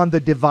based on the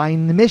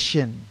divine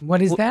mission.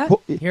 What is that?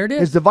 Here it is.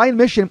 His divine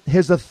mission,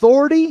 his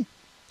authority,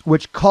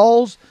 which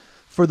calls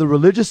for the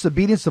religious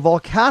obedience of all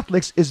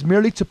Catholics, is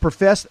merely to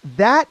profess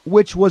that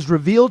which was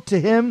revealed to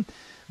him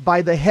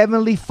by the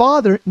Heavenly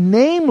Father,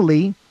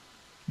 namely,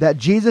 that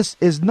Jesus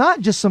is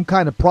not just some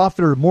kind of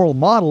prophet or moral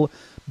model,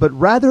 but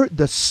rather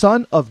the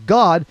Son of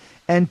God,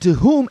 and to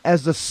whom,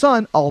 as the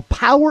Son, all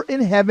power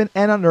in heaven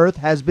and on earth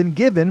has been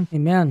given.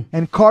 Amen.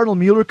 And Cardinal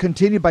Mueller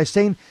continued by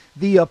saying,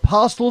 the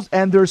apostles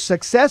and their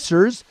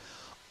successors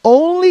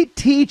only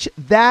teach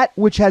that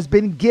which has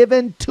been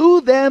given to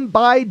them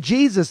by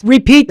Jesus.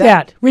 Repeat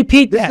that.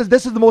 Repeat that.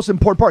 This is the most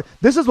important part.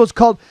 This is what's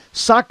called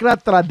sacra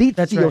traditio,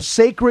 That's right.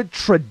 sacred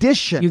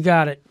tradition. You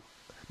got it.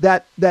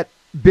 That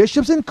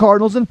bishops and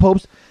cardinals and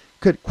popes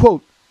could,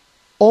 quote,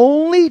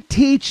 only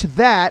teach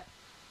that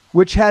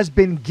which has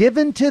been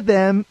given to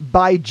them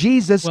by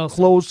Jesus,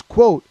 close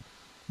quote.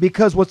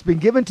 Because what's been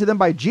given to them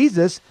by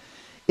Jesus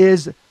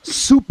is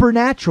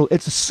supernatural.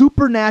 It's a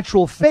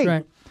supernatural faith. That's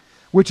right.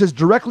 Which is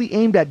directly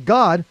aimed at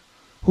God,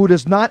 who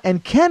does not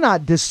and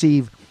cannot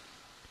deceive.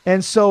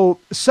 And so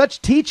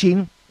such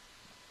teaching,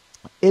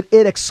 it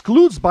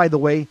excludes, by the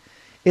way,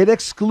 it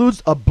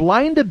excludes a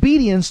blind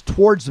obedience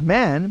towards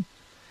man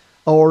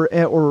or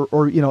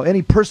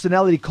any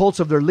personality cults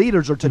of their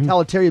leaders or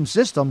totalitarian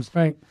systems.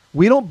 Right.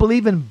 We don't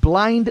believe in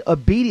blind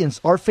obedience.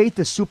 Our faith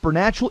is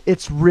supernatural.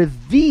 It's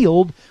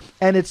revealed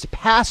and it's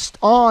passed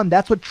on.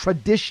 That's what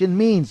tradition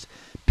means.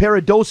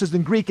 Paradosis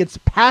in Greek, it's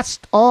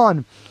passed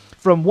on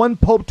from one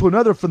pope to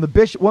another, from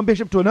one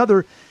bishop to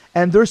another,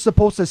 and they're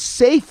supposed to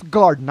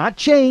safeguard, not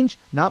change,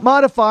 not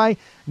modify,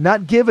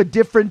 not give a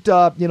different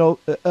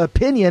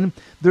opinion.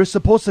 They're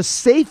supposed to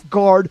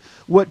safeguard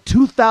what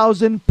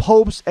 2,000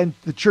 popes and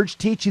the church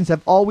teachings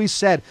have always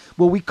said,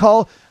 what we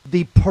call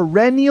the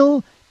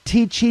perennial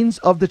teachings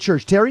of the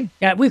church. Terry?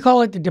 Yeah, we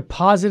call it the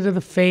deposit of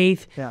the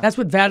faith. Yeah. That's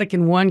what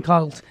Vatican I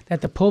calls that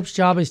the Pope's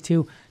job is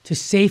to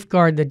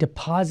safeguard the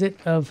deposit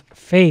of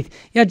faith.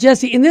 Yeah,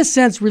 Jesse, in this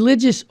sense,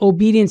 religious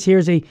obedience here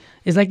is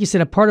like you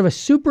said, a part of a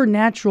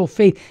supernatural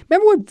faith.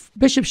 Remember what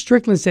Bishop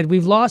Strickland said,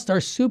 we've lost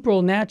our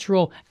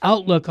supernatural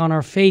outlook on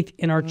our faith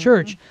in our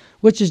church,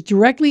 which is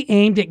directly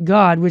aimed at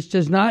God, which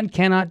does not and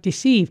cannot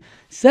deceive.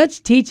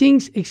 Such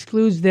teachings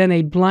excludes then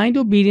a blind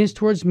obedience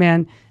towards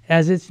man,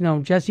 as it's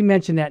known. Jesse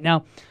mentioned that.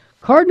 Now,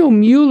 Cardinal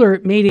Mueller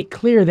made it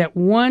clear that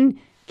one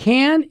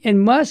can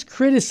and must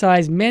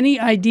criticize many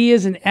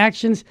ideas and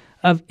actions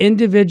of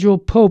individual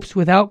popes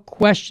without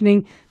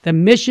questioning the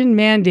mission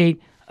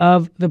mandate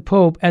of the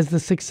Pope as the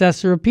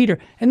successor of Peter.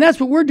 And that's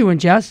what we're doing,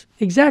 Jess.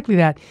 Exactly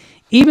that.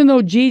 Even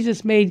though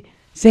Jesus made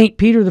St.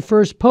 Peter the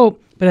first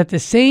Pope, but at the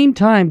same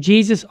time,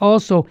 Jesus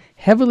also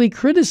heavily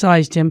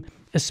criticized him,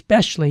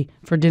 especially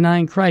for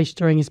denying Christ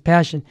during his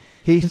passion.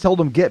 He told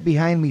him, get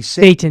behind me,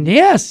 Satan.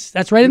 Yes,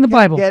 that's right in the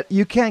Bible.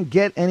 You can't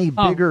get any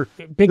bigger.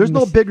 There's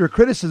no bigger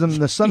criticism than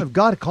the Son of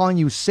God calling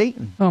you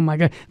Satan. Oh, my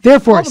God.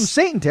 Therefore, call him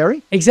Satan,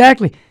 Terry.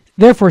 Exactly.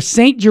 Therefore,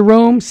 St.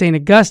 Jerome, St.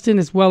 Augustine,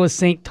 as well as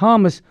St.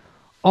 Thomas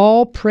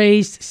all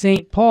praised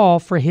St. Paul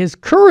for his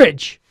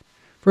courage,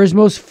 for his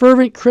most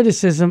fervent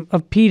criticism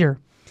of Peter,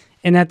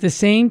 and at the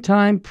same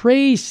time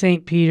praised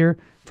St. Peter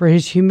for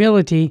his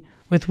humility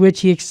with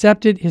which he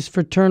accepted his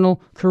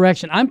fraternal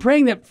correction. I'm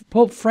praying that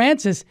Pope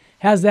Francis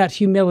has that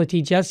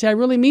humility, Jesse. I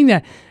really mean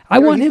that.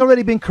 He's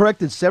already been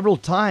corrected several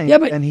times. Yeah,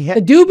 but and he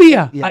the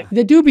dubia,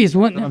 the dubia is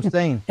one. I'm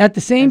saying. At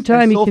the same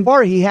time, so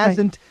far he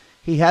hasn't. Right.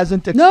 He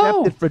hasn't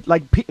accepted for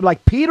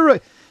like Peter.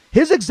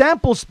 His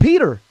example's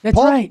Peter. That's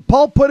right.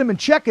 Paul put him in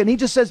check, and he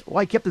just says, "Well,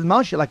 I kept his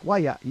mouth shut." Like, why?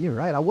 Yeah, you're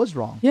right. I was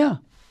wrong. Yeah,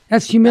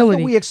 that's humility.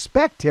 That's what we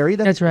expect, Terry.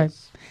 That's right.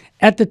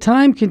 At the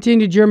time,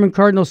 continued German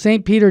Cardinal,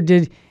 St. Peter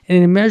did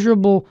an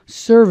immeasurable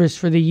service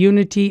for the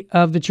unity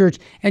of the church.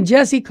 And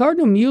Jesse,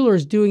 Cardinal Mueller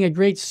is doing a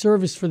great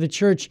service for the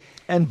church.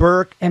 And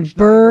Burke. And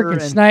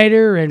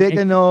Snyder. And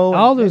Bigelow.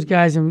 All those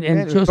guys. And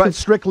Joseph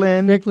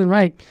Strickland.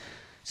 Right.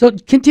 So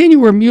continue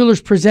where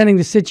Mueller's presenting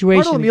the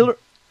situation.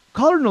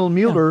 Cardinal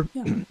Mueller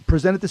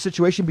presented the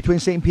situation between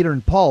St. Peter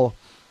and Paul,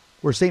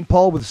 where St.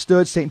 Paul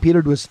withstood St.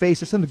 Peter to his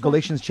face. It's in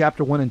Galatians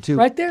chapter 1 and 2.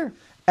 Right there.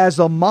 As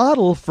a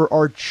model for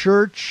our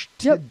church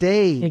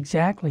today.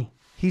 Exactly.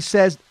 He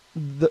says,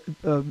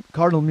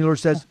 Cardinal Mueller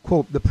says,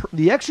 quote,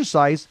 the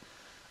exercise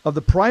of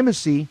the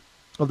primacy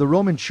of the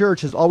Roman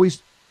Church has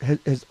always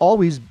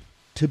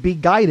to be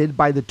guided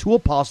by the two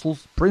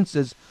apostles,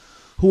 princes,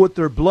 who with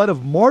their blood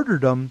of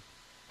martyrdom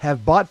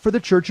have bought for the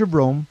Church of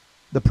Rome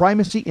the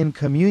primacy in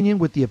communion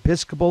with the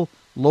episcopal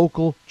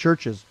local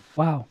churches.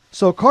 Wow.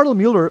 So Cardinal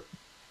Mueller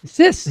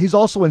he's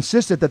also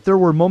insisted that there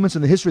were moments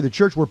in the history of the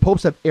church where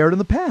popes have erred in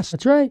the past.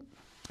 That's right.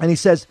 And he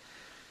says,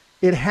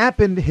 it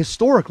happened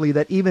historically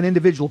that even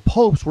individual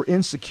popes were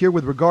insecure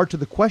with regard to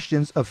the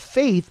questions of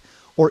faith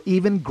or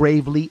even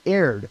gravely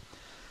erred.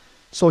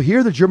 So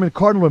here the German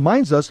cardinal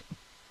reminds us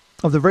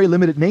of the very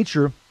limited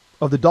nature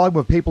of the dogma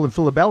of papal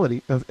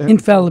infallibility.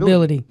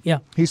 Infallibility, yeah.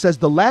 He says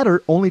the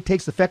latter only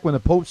takes effect when the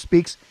pope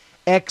speaks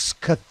ex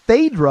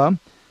cathedra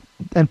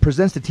and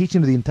presents the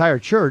teaching of the entire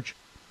church,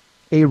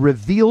 a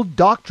revealed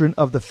doctrine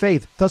of the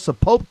faith. Thus a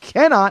pope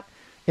cannot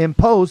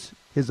impose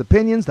his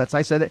opinions, that's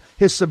I said it,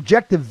 his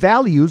subjective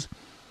values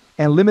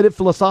and limited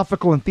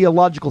philosophical and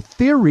theological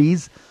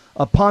theories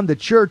upon the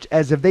church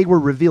as if they were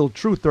revealed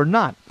truth or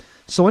not.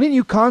 So any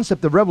new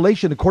concept of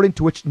revelation according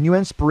to which new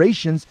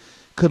inspirations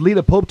could lead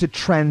a pope to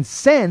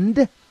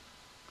transcend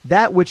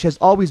that which has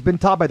always been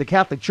taught by the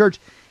Catholic Church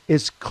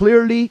is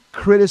clearly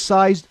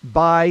criticized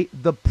by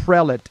the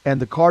prelate.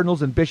 And the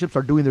cardinals and bishops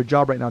are doing their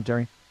job right now,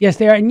 Terry. Yes,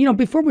 they are. And,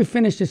 before we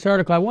finish this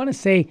article, I want to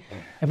say,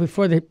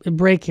 before the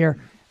break here,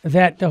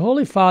 that the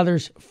Holy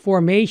Father's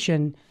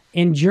formation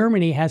in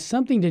Germany has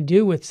something to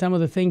do with some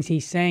of the things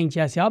he's saying,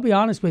 Jesse. I'll be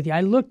honest with you.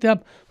 I looked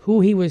up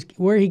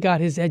where he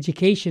got his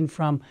education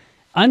from.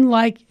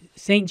 Unlike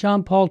St.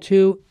 John Paul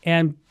II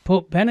and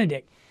Pope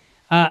Benedict,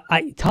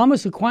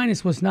 Thomas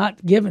Aquinas was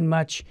not given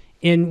much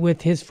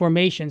with his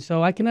formation,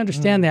 so I can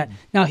understand that.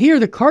 Now here,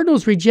 the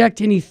cardinals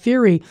reject any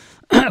theory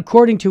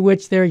according to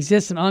which there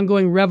exists an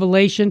ongoing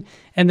revelation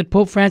and that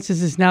Pope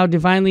Francis is now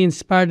divinely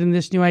inspired in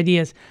this new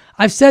ideas.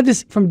 I've said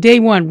this from day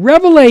one.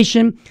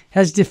 Revelation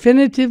has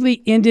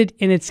definitively ended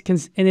in its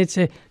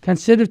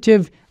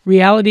constitutive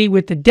reality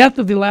with the death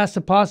of the last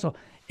apostle.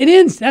 It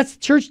ends. That's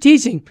church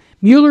teaching.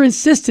 Mueller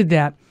insisted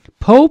that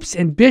popes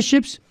and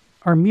bishops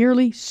are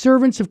merely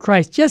servants of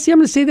Christ. Jesse, I'm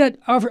going to say that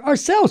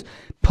ourselves.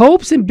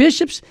 Popes and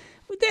bishops,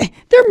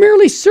 they're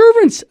merely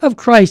servants of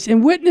Christ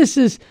and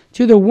witnesses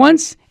to the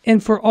once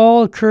and for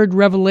all occurred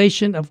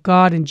revelation of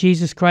God in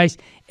Jesus Christ,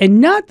 and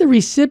not the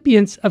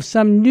recipients of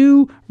some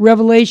new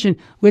revelation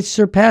which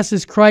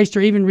surpasses Christ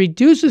or even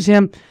reduces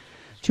him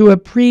to a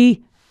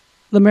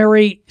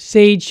preliminary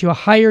stage, to a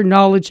higher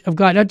knowledge of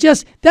God. Now,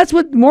 that's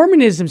what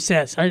Mormonism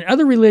says.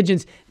 Other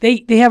religions,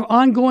 they have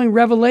ongoing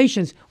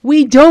revelations.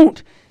 We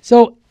don't.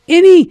 So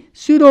any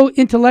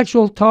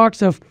pseudo-intellectual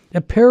talks of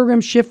the paradigm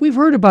shift, we've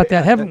heard about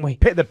that, haven't we?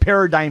 The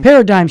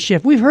paradigm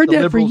shift. We've heard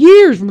that liberals. for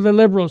years from the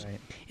liberals. Right.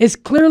 It's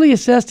clearly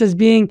assessed as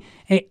being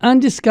an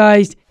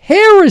undisguised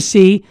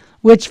heresy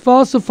which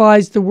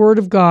falsifies the word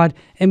of God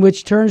and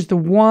which turns the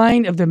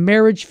wine of the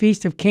marriage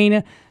feast of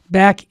Cana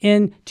back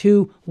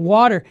into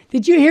water.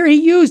 Did you hear he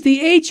used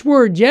the H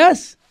word,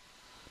 Jess?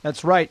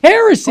 That's right.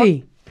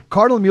 Heresy.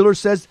 Cardinal Mueller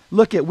says,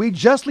 look, we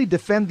justly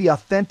defend the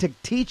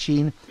authentic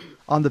teaching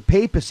on the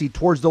papacy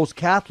towards those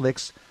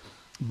Catholics,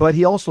 but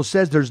he also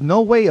says there's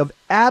no way of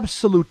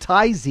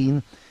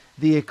absolutizing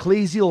the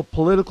ecclesial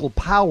political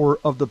power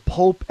of the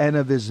Pope and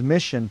of his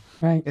mission.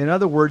 Right. In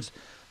other words,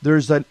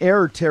 there's an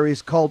error, Terry,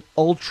 it's called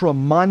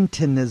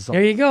ultramontanism.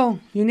 There you go.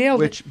 You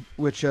nailed it.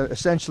 Which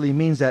essentially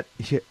means that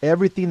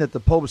everything that the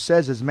Pope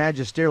says is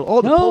magisterial.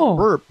 Oh, Pope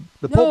burped.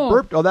 The Pope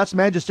burped. Oh, that's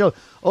magisterial.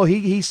 Oh,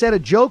 he said a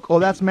joke. Oh,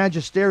 that's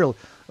magisterial.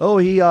 Oh,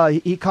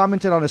 he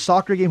commented on a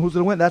soccer game. Who's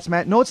going to win? That's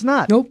No, it's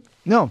not. Nope.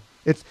 No.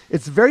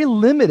 It's very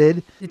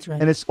limited. That's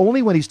right. And it's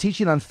only when he's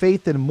teaching on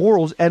faith and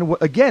morals. And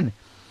again,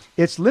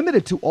 it's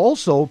limited to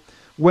also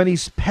when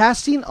he's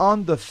passing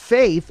on the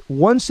faith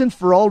once and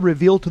for all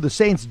revealed to the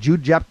saints,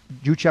 Jude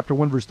chapter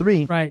 1, verse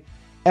 3. Right.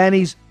 And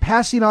he's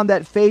passing on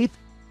that faith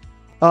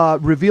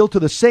revealed to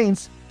the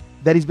saints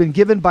that he's been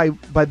given by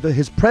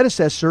his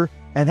predecessor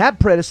and that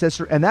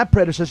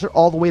predecessor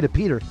all the way to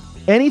Peter.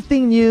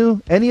 Anything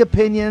new, any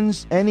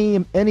opinions,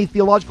 any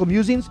theological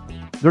musings,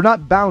 they're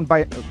not bound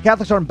by,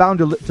 Catholics aren't bound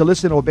to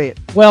listen and obey it.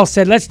 Well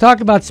said. Let's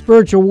talk about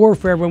spiritual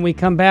warfare when we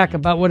come back,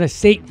 about what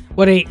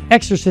a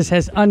exorcist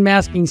has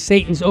unmasking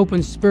Satan's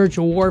open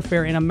spiritual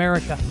warfare in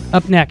America.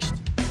 Up next.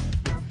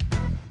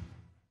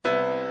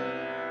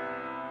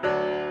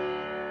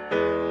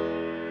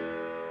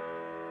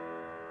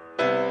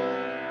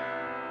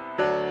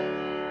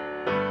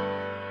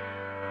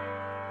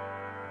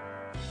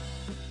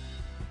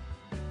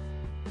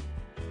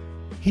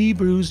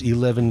 Hebrews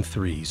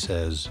 11:3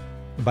 says,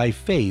 "By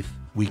faith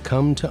we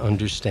come to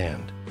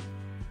understand."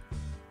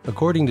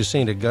 According to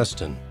St.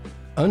 Augustine,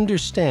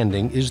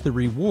 understanding is the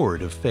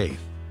reward of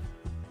faith.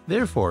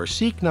 Therefore,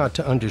 seek not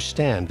to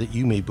understand that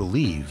you may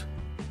believe,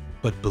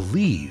 but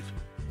believe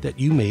that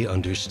you may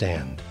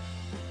understand.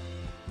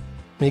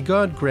 May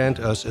God grant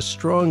us a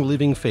strong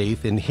living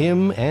faith in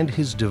Him and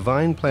His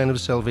divine plan of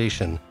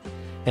salvation,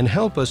 and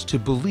help us to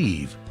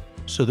believe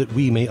so that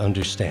we may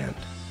understand.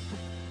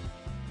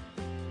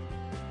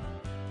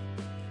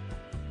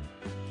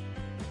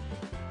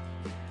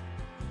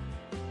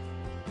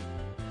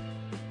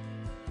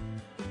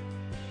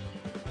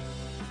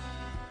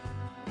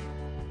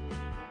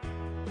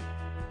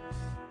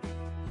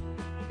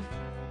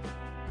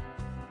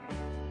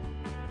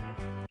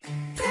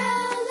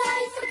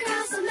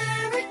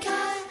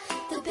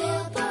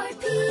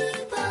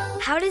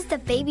 How does the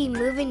baby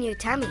move in your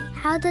tummy?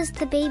 How does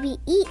the baby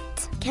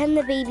eat? Can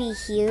the baby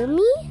hear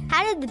me?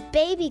 How did the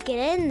baby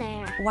get in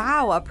there?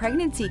 Wow, a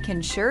pregnancy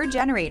can sure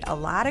generate a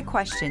lot of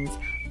questions.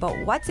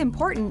 But what's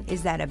important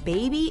is that a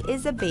baby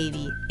is a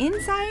baby,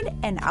 inside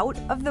and out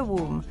of the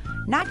womb.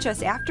 Not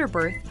just after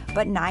birth,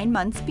 but 9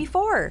 months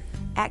before.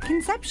 at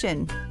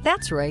conception.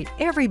 That's right.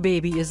 Every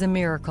baby is a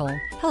miracle.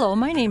 Hello,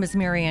 my name is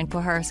Marianne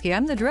Koharski.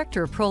 I'm the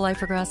director of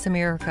Pro-Life Across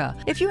America.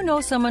 If you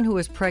know someone who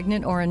is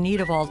pregnant or in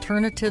need of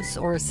alternatives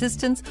or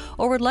assistance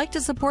or would like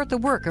to support the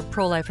work of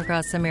Pro-Life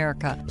Across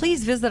America,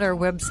 please visit our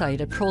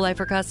website at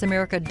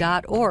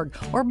prolifeacrossamerica.org,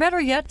 or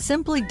better yet,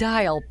 simply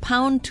dial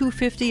pound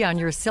 250 on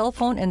your cell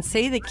phone and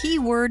say the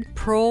keyword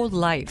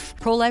pro-life.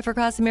 Pro-Life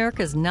Across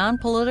America is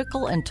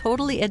non-political and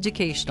totally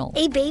educational.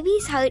 A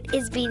baby's heart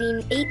is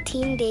beating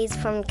 18 days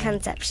from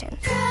conception.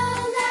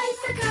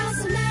 Pro-life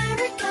across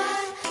America,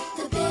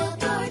 the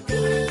Billboard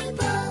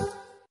people.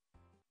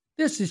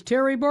 This is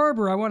Terry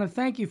Barber. I want to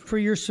thank you for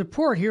your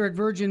support here at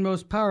Virgin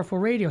Most Powerful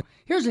Radio.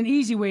 Here's an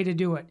easy way to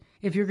do it.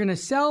 If you're going to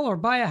sell or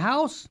buy a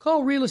house,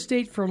 call Real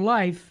Estate for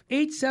Life,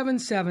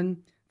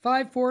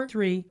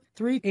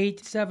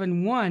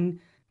 877-543-3871,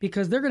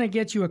 because they're going to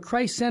get you a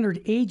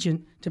Christ-centered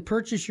agent to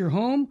purchase your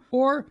home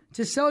or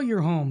to sell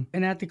your home.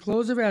 And at the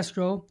close of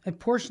escrow, a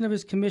portion of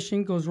his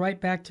commission goes right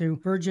back to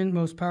Virgin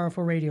Most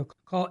Powerful Radio.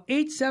 Call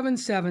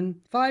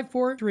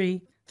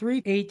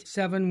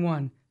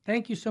 877-543-3871.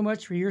 Thank you so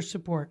much for your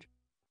support.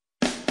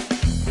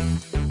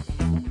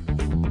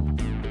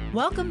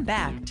 Welcome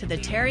back to the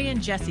Terry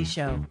and Jesse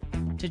Show.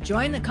 To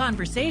join the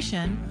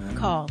conversation,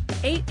 call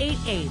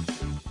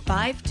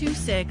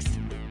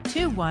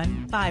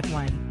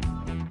 888-526-2151.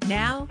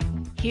 Now,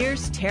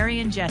 here's Terry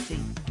and Jesse.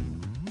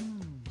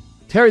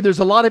 Terry, there's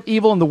a lot of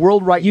evil in the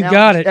world right now. You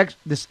got it.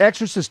 This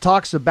exorcist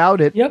talks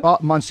about it.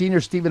 Yep.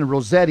 Monsignor Stephen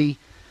Rossetti.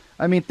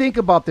 I mean, think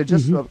about that.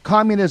 Just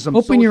communism,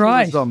 Open your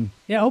eyes. socialism,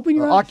 Yeah, open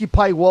your eyes.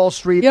 Occupy Wall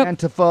Street, Yep.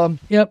 Antifa,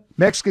 Yep.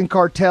 Mexican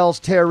cartels,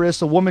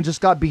 terrorists. A woman just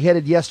got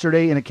beheaded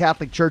yesterday in a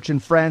Catholic church in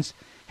France.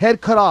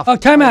 Head cut off. Oh,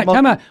 time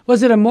out.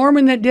 Was it a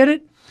Mormon that did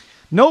it?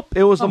 Nope,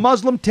 it was a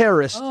Muslim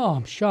terrorist. Oh,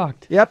 I'm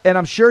shocked. Yep, and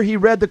I'm sure he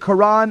read the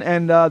Quran,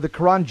 and the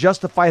Quran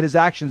justified his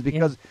actions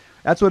because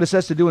that's what it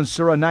says to do in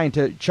Surah 9,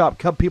 to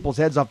cut people's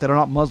heads off that are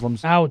not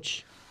Muslims.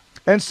 Ouch.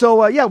 And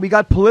so, we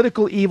got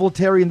political evil,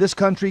 Terry, in this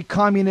country,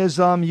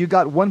 communism. You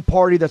got one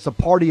party that's a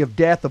party of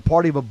death, a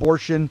party of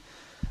abortion.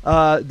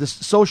 The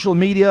social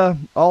media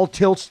all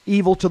tilts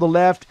evil to the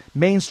left,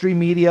 mainstream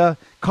media,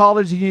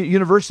 college,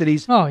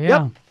 universities. Oh,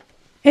 yeah.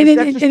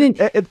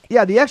 Yep.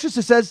 The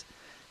Exorcist says,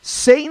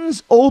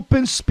 Satan's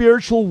open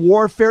spiritual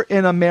warfare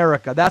in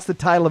America. That's the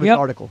title of his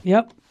article.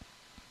 Yep.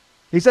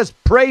 He says,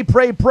 pray,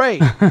 pray, pray.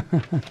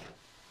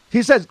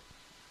 He says,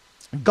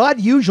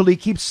 God usually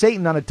keeps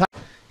Satan on a time.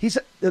 He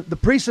said, the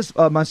priestess,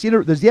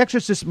 Monsignor, there's the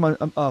exorcist,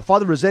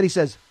 Father Rossetti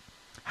says,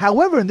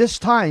 however, in this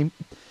time,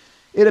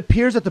 it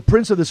appears that the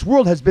prince of this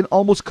world has been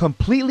almost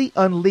completely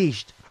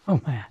unleashed. Oh,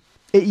 man.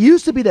 It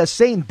used to be that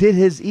Satan did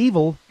his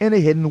evil in a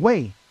hidden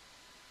way.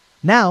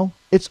 Now,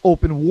 it's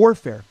open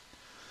warfare.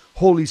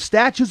 Holy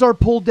statues are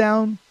pulled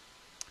down.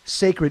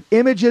 Sacred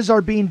images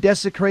are being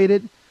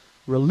desecrated.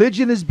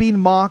 Religion is being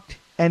mocked.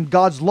 And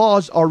God's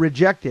laws are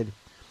rejected.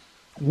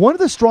 One of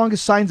the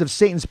strongest signs of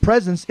Satan's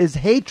presence is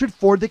hatred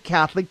for the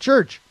Catholic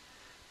Church.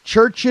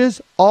 Churches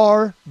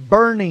are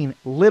burning,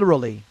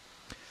 literally.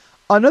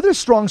 Another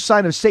strong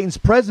sign of Satan's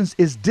presence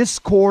is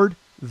discord,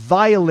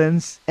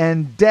 violence,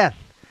 and death.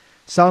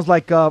 Sounds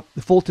like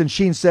Fulton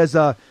Sheen says,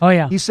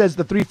 he says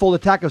the threefold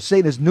attack of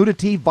Satan is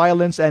nudity,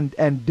 violence,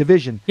 and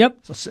division. Yep.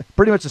 So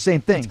pretty much the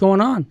same thing. What's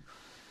going on?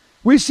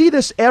 We see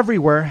this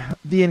everywhere.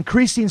 The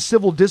increasing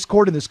civil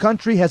discord in this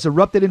country has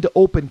erupted into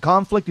open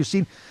conflict. You've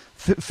seen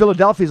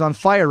Philadelphia's on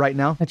fire right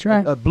now. That's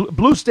right.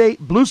 Blue state,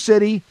 blue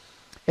city,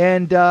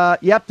 and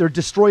they're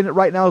destroying it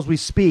right now as we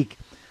speak.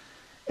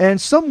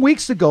 And some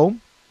weeks ago,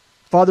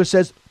 Father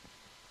says,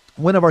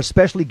 one of our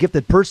specially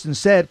gifted persons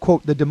said,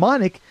 quote, the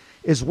demonic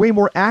is way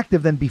more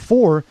active than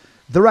before.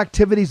 Their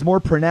activity is more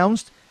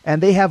pronounced,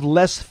 and they have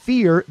less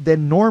fear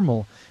than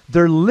normal.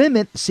 Their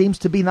limit seems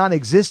to be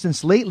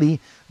non-existence lately.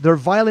 Their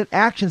violent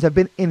actions have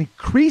been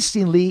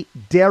increasingly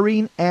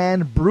daring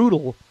and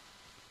brutal.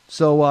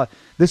 So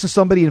this is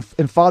somebody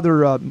in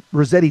Father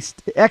Rossetti's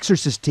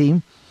exorcist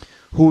team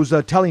who's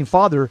telling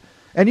Father,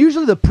 and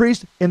usually the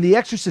priest in the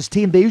exorcist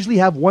team, they usually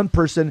have one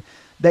person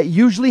that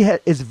usually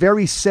is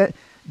very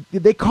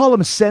they call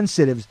them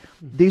sensitives.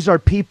 These are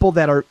people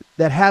that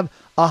have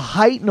a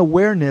heightened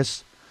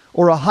awareness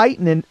or a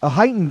heightened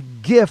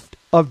gift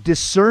of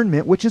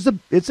discernment, which is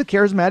it's a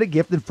charismatic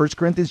gift in 1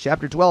 Corinthians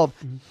chapter 12.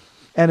 Mm-hmm.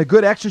 And a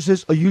good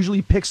exorcist will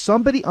usually pick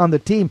somebody on the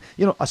team,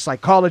 a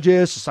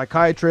psychologist, a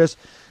psychiatrist,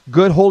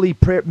 good holy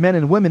men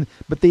and women,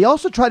 but they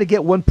also try to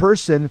get one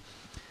person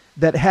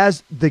that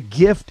has the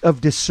gift of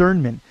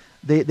discernment.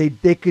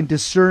 They can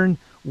discern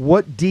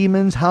what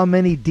demons, how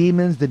many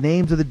demons, the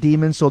names of the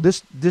demons. So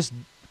this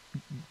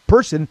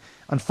person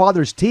on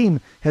Father's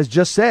team has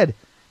just said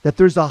that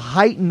there's a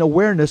heightened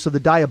awareness of the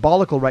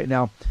diabolical right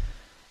now.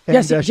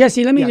 And,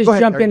 Jesse, let me just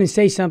jump Eric. in and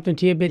say something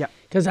to you,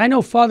 because I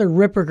know Father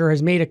Ripperger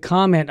has made a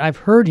comment. I've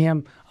heard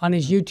him on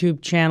his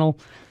YouTube channel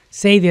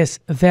say this,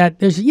 that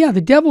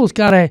the devil's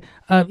got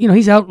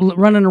he's out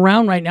running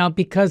around right now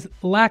because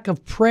lack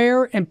of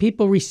prayer and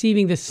people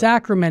receiving the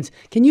sacraments.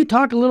 Can you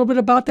talk a little bit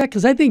about that?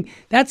 Because I think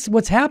that's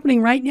what's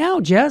happening right now,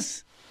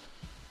 Jess.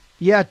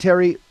 Yeah,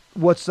 Terry,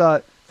 what's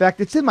fact,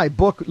 it's in my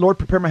book, Lord,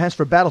 Prepare My Hands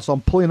for Battle. So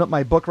I'm pulling up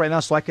my book right now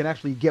so I can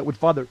actually get what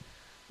Father.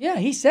 Yeah,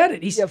 he said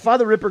it.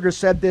 Father Ripperger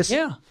said this.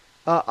 Yeah.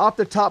 Off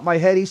the top of my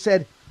head, he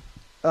said,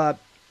 the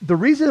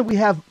reason that we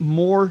have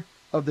more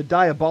of the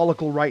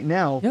diabolical right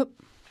now,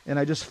 and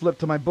I just flipped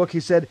to my book, he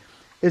said,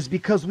 is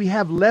because we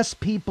have less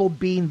people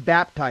being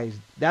baptized.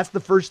 That's the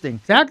first thing.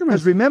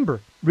 Sacraments.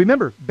 Because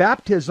remember,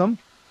 baptism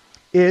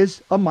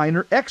is a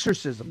minor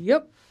exorcism.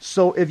 Yep.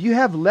 So if you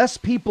have less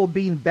people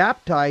being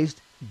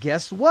baptized,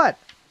 guess what?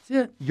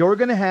 That's it. You're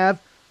going to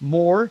have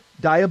more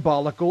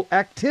diabolical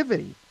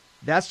activity.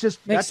 That's just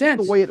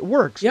the way it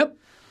works. Yep.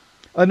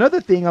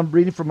 Another thing I'm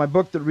reading from my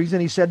book, the reason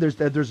he said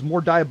there's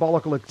more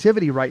diabolical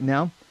activity right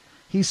now,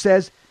 he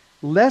says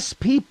less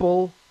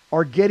people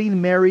are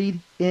getting married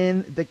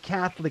in the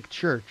Catholic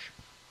Church.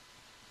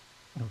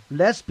 I'll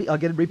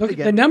repeat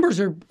again. The numbers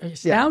are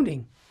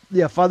astounding.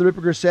 Yeah, Father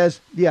Ripperger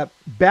says,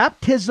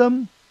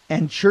 baptism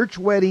and church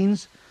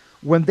weddings,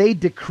 when they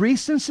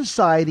decrease in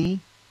society,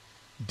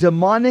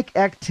 demonic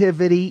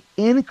activity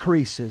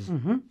increases.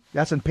 Mm-hmm.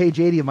 That's on page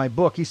 80 of my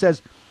book. He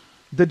says,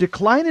 the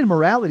decline in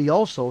morality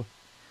also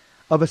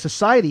of a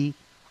society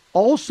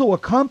also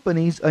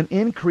accompanies an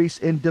increase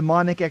in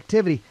demonic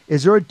activity.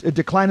 Is there a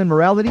decline in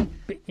morality?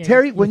 Yeah.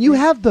 Terry, when you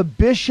have the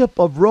Bishop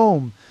of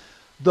Rome,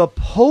 the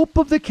Pope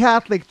of the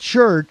Catholic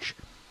Church,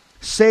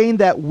 saying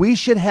that we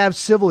should have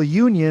civil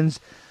unions,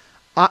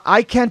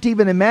 I can't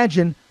even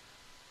imagine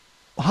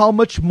how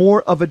much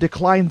more of a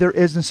decline there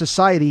is in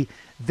society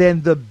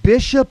than the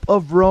Bishop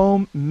of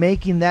Rome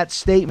making that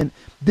statement.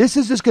 This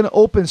is just going to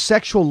open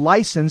sexual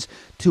license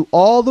to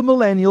all the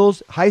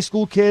millennials, high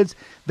school kids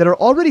that are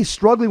already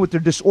struggling with their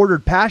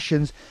disordered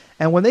passions.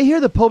 And when they hear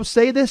the Pope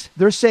say this,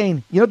 they're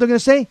saying, you know what they're going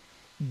to say?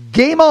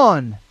 Game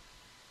on.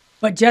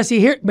 But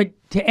Jesse, but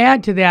to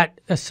add to that,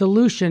 a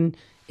solution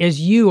is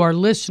you, our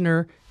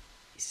listener,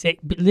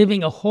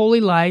 living a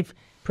holy life,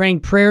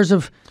 praying prayers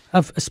of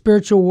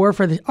spiritual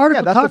warfare. The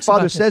article that's talks what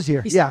Father about says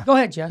this. here. Go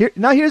ahead, Jeff.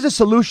 Now here's a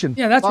solution.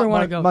 Yeah, that's where I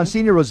want to go.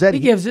 Monsignor Rossetti.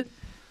 He gives it.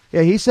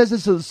 Yeah, he says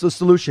this is a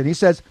solution. He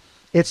says,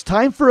 it's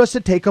time for us to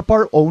take up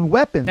our own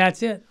weapon.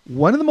 That's it.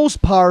 One of the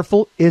most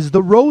powerful is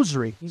the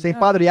rosary. St.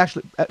 Father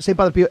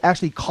Pio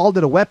actually called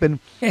it a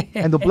weapon.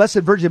 And the Blessed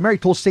Virgin Mary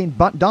told St.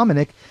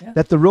 Dominic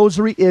that the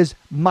rosary is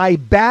my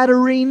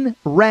battering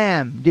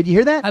ram. Did you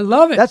hear that? I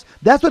love it.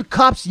 That's what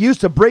cops use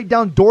to break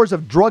down doors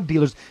of drug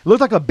dealers. It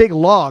looks like a big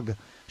log.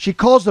 She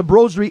calls the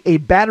rosary a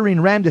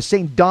battering ram to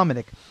St.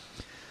 Dominic.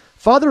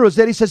 Father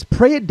Rossetti says,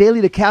 pray it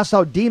daily to cast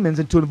out demons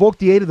and to invoke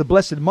the aid of the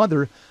Blessed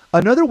Mother.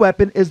 Another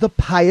weapon is the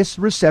pious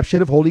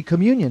reception of Holy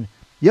Communion.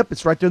 Yep,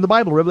 it's right there in the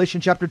Bible, Revelation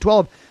chapter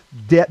 12.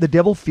 The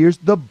devil fears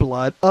the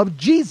blood of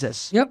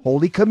Jesus. Yep.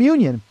 Holy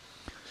Communion.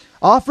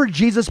 Offer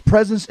Jesus'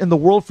 presence in the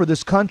world for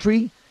this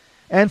country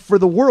and for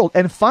the world.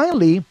 And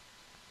finally,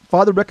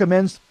 Father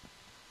recommends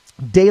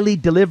daily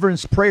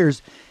deliverance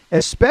prayers,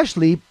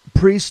 especially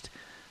priests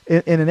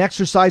in an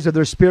exercise of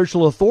their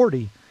spiritual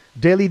authority.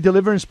 Daily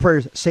deliverance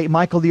prayers, St.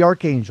 Michael the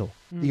Archangel.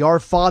 The Our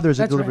Father is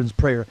a deliverance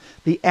prayer.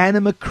 The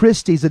Anima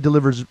Christi is a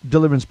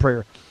deliverance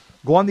prayer.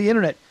 Go on the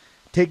internet.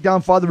 Take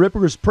down Father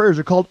Ripperger's prayers.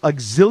 They're called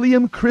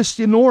Auxilium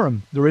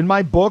Christianorum. They're in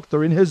my book.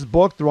 They're in his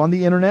book. They're on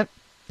the internet.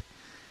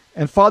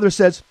 And Father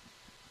says,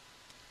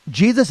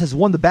 Jesus has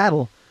won the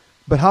battle,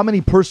 but how many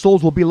poor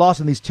souls will be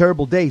lost in these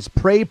terrible days?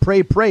 Pray,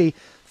 pray, pray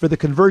for the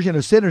conversion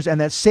of sinners, and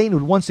that Satan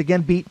would once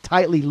again be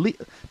tightly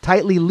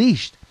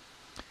leashed.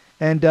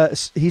 And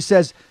he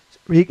says,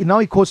 now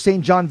he quotes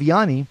St. John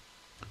Vianney,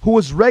 who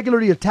was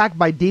regularly attacked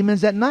by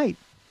demons at night.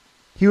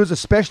 He was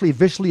especially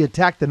viciously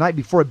attacked the night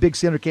before a big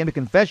sinner came to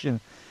confession.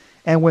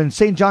 And when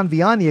St. John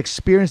Vianney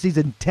experienced these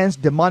intense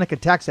demonic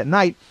attacks at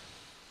night,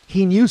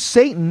 he knew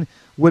Satan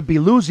would be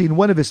losing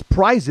one of his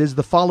prizes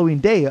the following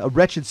day. A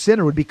wretched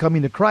sinner would be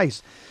coming to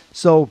Christ.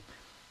 So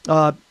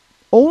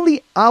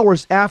only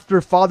hours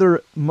after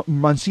Father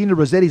Monsignor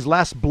Rossetti's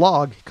last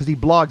blog, because he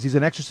blogs, he's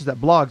an exorcist that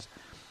blogs,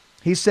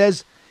 he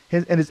says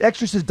in his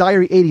Exorcist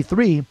Diary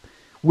 83,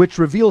 which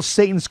reveals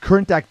Satan's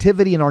current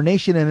activity in our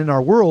nation and in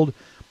our world,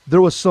 there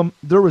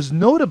was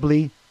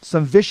notably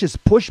some vicious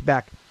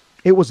pushback.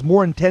 It was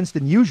more intense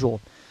than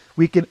usual.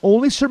 We can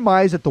only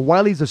surmise that the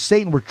wilies of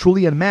Satan were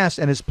truly unmasked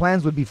and his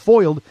plans would be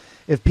foiled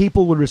if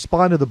people would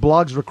respond to the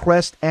blog's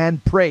request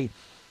and pray.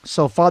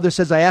 So Father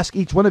says, I ask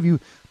each one of you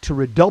to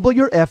redouble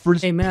your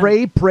efforts. Amen.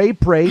 Pray, pray,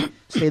 pray.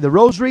 Say the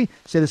rosary.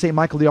 Say the St.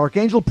 Michael the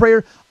Archangel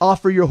prayer.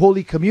 Offer your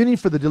Holy Communion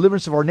for the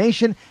deliverance of our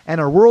nation and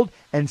our world.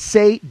 And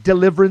say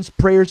deliverance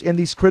prayers in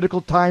these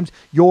critical times.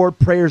 Your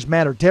prayers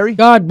matter. Terry?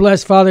 God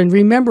bless, Father. And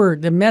remember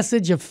the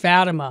message of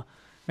Fatima.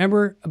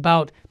 Remember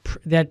about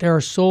that there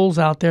are souls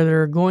out there that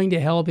are going to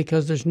hell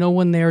because there's no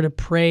one there to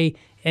pray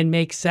and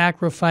make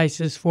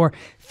sacrifices for.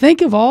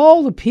 Think of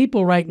all the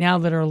people right now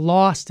that are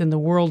lost in the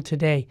world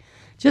today.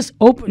 Just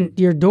open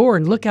your door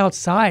and look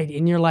outside,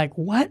 and you're like,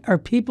 what are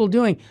people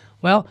doing?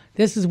 Well,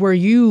 this is where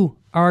you,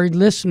 our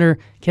listener,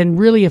 can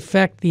really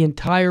affect the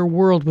entire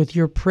world with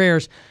your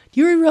prayers.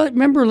 Do you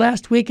remember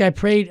last week I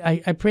prayed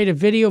a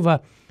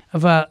video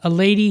of a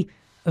lady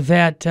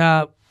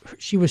that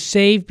she was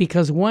saved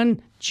because one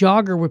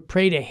jogger would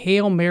pray to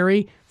Hail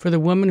Mary for the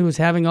woman who was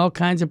having all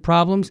kinds of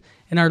problems,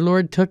 and our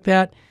Lord took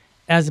that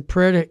as a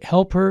prayer to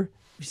help her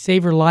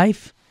save her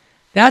life?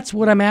 That's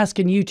what I'm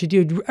asking you to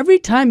do. Every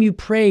time you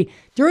pray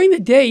during the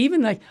day,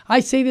 even like I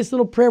say this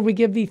little prayer, we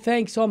give thee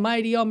thanks,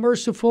 Almighty, all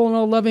merciful, and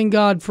all loving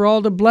God, for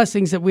all the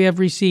blessings that we have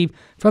received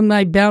from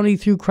thy bounty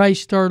through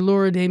Christ our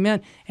Lord.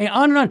 Amen. And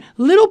on and on.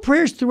 Little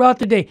prayers throughout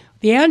the day.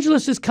 The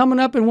Angelus is coming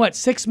up in what,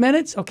 6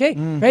 minutes? Okay.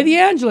 Pray the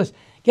Angelus.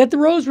 Get the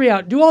rosary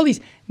out. Do all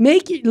these.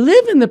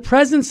 Live in the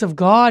presence of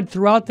God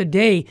throughout the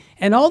day.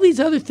 And all these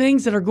other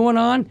things that are going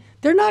on,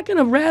 they're not going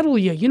to rattle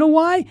you. You know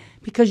why?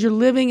 Because you're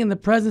living in the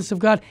presence of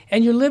God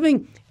and you're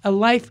living a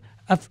life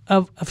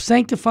of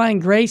sanctifying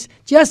grace.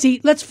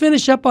 Jesse, let's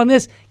finish up on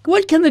this.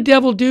 What can the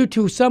devil do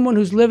to someone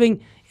who's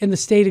living in the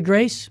state of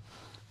grace?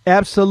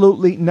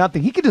 Absolutely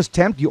nothing. He can just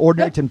tempt you,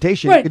 ordinary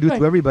temptation. Right, He can do it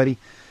to everybody.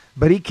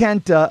 But he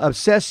can't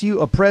obsess you,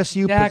 oppress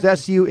you,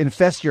 possess you,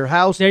 infest your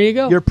house. There you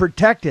go. You're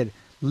protected.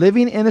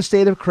 Living in a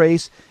state of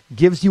grace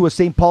gives you, as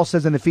St. Paul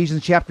says in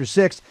Ephesians chapter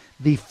 6,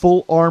 the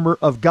full armor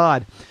of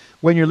God.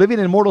 When you're living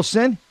in mortal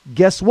sin,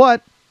 guess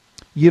what?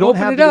 You don't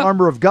have the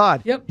armor of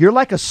God. Yep. You're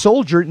like a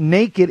soldier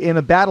naked in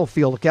a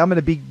battlefield. Okay, I'm going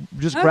to be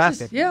just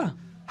graphic.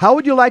 How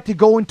would you like to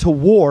go into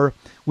war?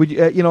 Would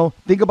you,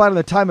 think about it in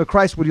the time of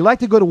Christ. Would you like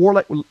to go to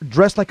war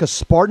dressed like a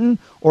Spartan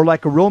or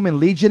like a Roman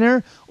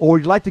legionnaire, or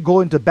would you like to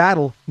go into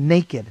battle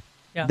naked?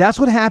 Yeah. That's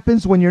what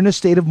happens when you're in a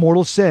state of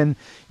mortal sin.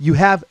 You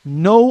have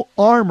no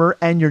armor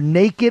and you're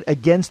naked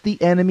against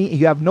the enemy.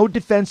 You have no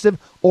defensive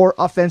or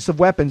offensive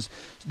weapons.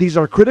 These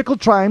are critical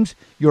times.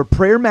 Your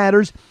prayer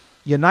matters.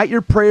 Unite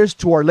your prayers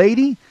to Our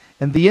Lady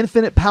and the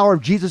infinite power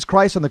of Jesus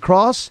Christ on the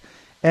cross,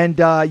 and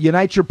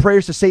unite your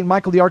prayers to St.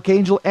 Michael the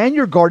Archangel and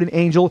your guardian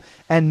angel,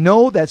 and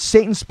know that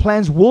Satan's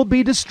plans will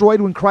be destroyed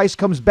when Christ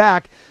comes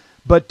back.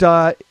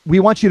 But we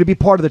want you to be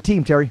part of the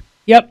team, Terry.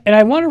 Yep, and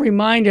I want to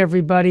remind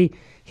everybody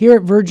here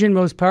at Virgin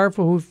Most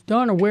Powerful who've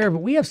aren't aware, but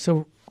we have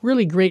some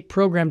really great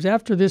programs.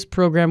 After this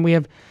program, we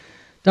have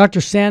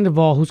Dr.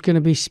 Sandoval, who's going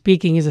to be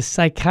speaking. He's a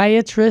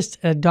psychiatrist,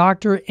 a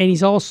doctor, and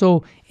he's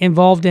also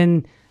involved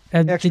in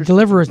the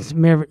deliverance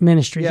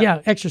ministry.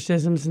 Yeah,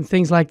 exorcisms and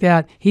things like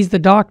that. He's the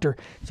doctor.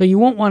 So you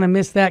won't want to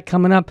miss that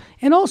coming up.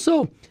 And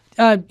also,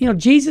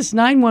 Jesus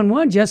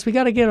 911, Jess, we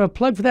got to get a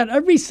plug for that.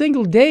 Every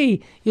single day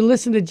you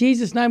listen to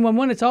Jesus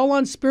 911. It's all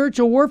on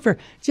spiritual warfare.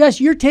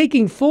 Jess, you're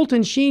taking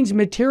Fulton Sheen's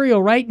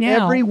material right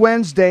now. Every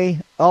Wednesday,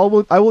 I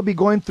will be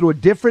going through a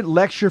different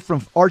lecture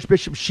from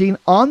Archbishop Sheen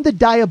on the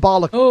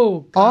diabolical. Oh,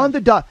 God. On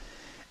the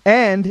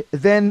and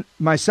then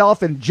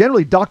myself and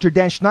generally Dr.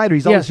 Dan Schneider,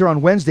 he's always here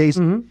on Wednesdays.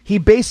 He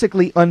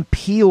basically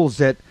unpeels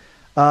it.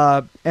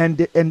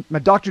 And my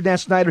Dr. Dan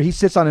Schneider, he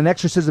sits on an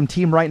exorcism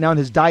team right now in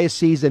his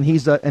diocese, and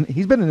he's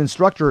been an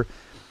instructor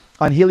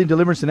on healing,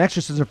 deliverance, and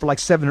exorcism for like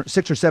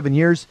 6 or 7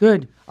 years.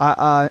 Good.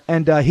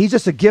 And he's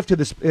just a gift to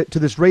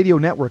this radio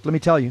network. Let me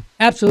tell you.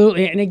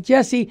 Absolutely. And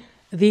Jesse,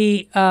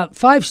 the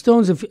 5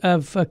 stones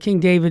of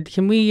King David.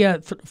 Can we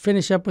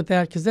finish up with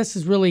that? Because this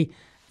is really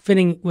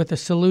fitting with a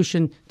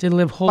solution to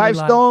live holy lives.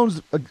 5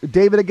 stones,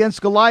 David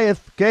against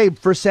Goliath. Okay,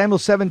 1 Samuel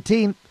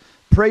 17.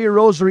 Pray your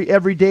rosary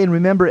every day, and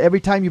remember, every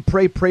time you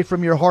pray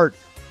from your heart.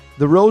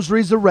 The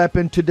rosary is a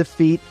weapon to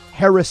defeat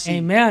heresy.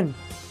 Amen.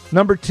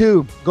 Number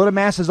 2, go to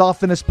Mass as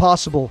often as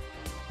possible.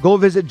 Go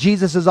visit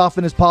Jesus as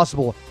often as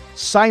possible.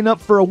 Sign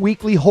up for a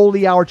weekly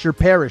holy hour at your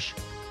parish.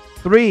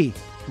 3,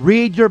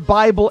 read your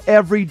Bible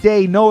every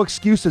day. No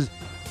excuses.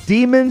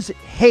 Demons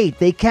hate.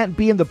 They can't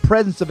be in the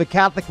presence of a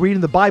Catholic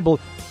reading the Bible.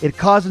 It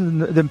causes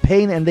them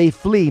pain and they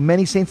flee.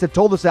 Many saints have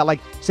told us that, like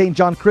St.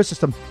 John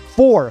Chrysostom.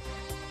 4,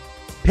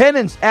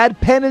 penance.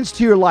 Add penance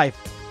to your life,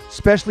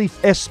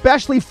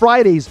 especially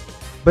Fridays.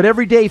 But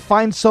every day,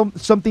 find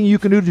something you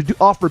can do to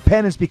offer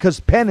penance, because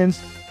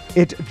penance,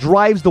 it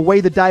drives the way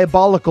the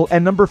diabolical.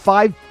 And number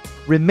 5,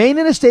 remain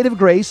in a state of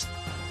grace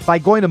by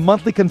going to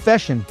monthly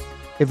confession.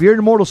 If you're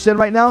in mortal sin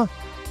right now,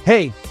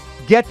 hey,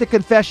 get the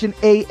confession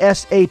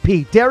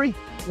ASAP. Terry?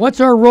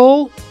 What's our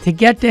role to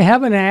get to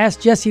heaven? I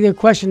ask Jesse the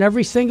question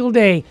every single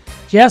day.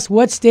 Jess,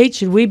 what state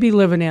should we be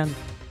living in?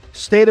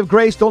 State of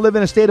grace. Don't live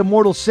in a state of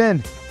mortal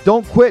sin.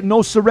 Don't quit.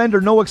 No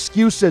surrender. No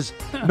excuses.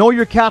 Know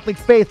your Catholic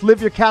faith.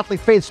 Live your Catholic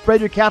faith. Spread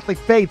your Catholic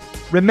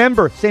faith.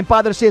 Remember, St.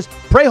 Father says,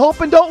 pray,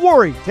 hope, and don't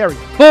worry. Terry.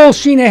 Full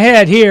sheen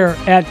ahead here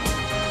at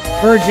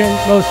Virgin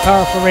Most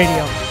Powerful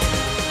Radio.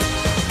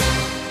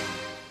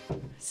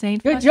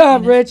 Saint Good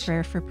job, Rich.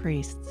 Prayer for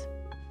priests.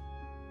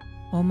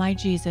 O my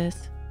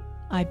Jesus,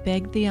 I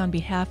beg thee on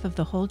behalf of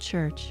the whole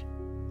Church,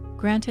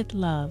 grant it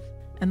love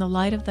and the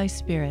light of thy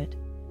Spirit,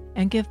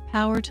 and give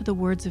power to the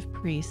words of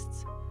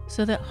priests,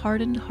 so that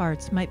hardened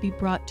hearts might be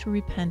brought to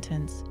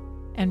repentance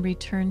and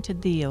return to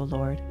thee, O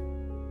Lord.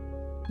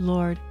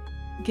 Lord,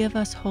 give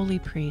us holy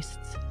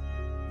priests.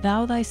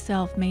 Thou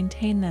thyself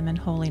maintain them in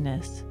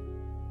holiness.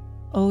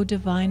 O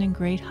divine and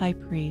great High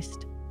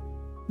Priest,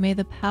 may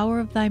the power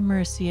of thy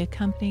mercy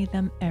accompany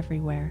them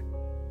everywhere,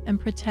 and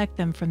protect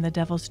them from the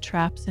devil's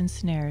traps and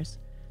snares,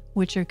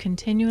 which are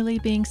continually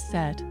being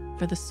set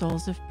for the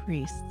souls of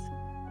priests.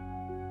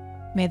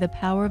 May the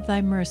power of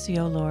thy mercy,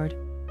 O Lord,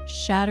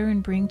 shatter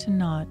and bring to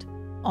naught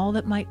all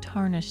that might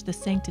tarnish the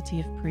sanctity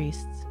of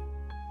priests.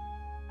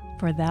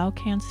 For thou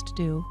canst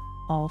do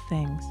all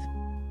things.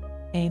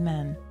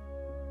 Amen.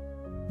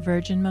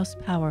 Virgin most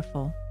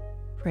powerful,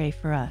 pray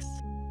for us.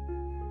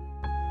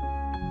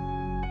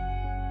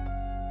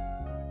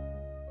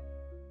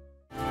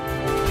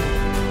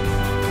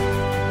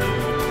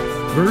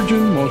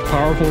 Virgin Most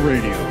Powerful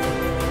Radio,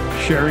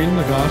 sharing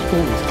the gospel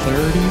with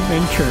clarity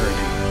and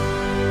charity.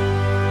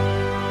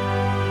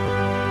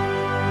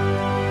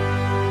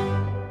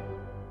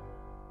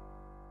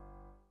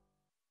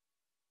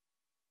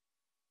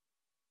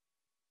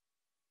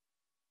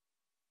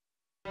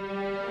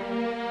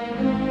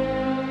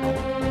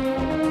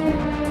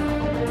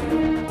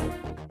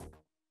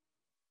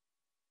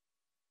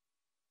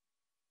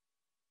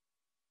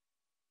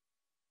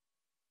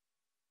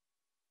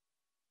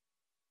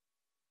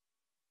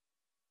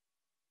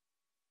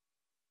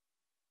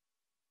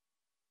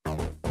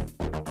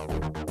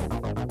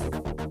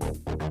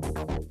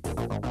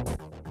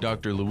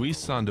 Dr. Luis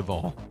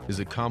Sandoval is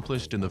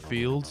accomplished in the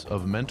fields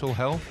of mental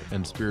health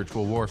and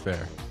spiritual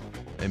warfare.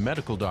 A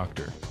medical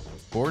doctor,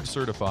 board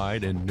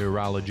certified in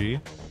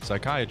neurology,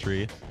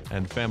 psychiatry,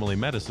 and family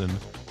medicine,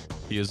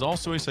 he is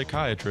also a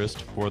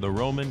psychiatrist for the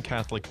Roman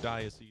Catholic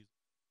Diocese.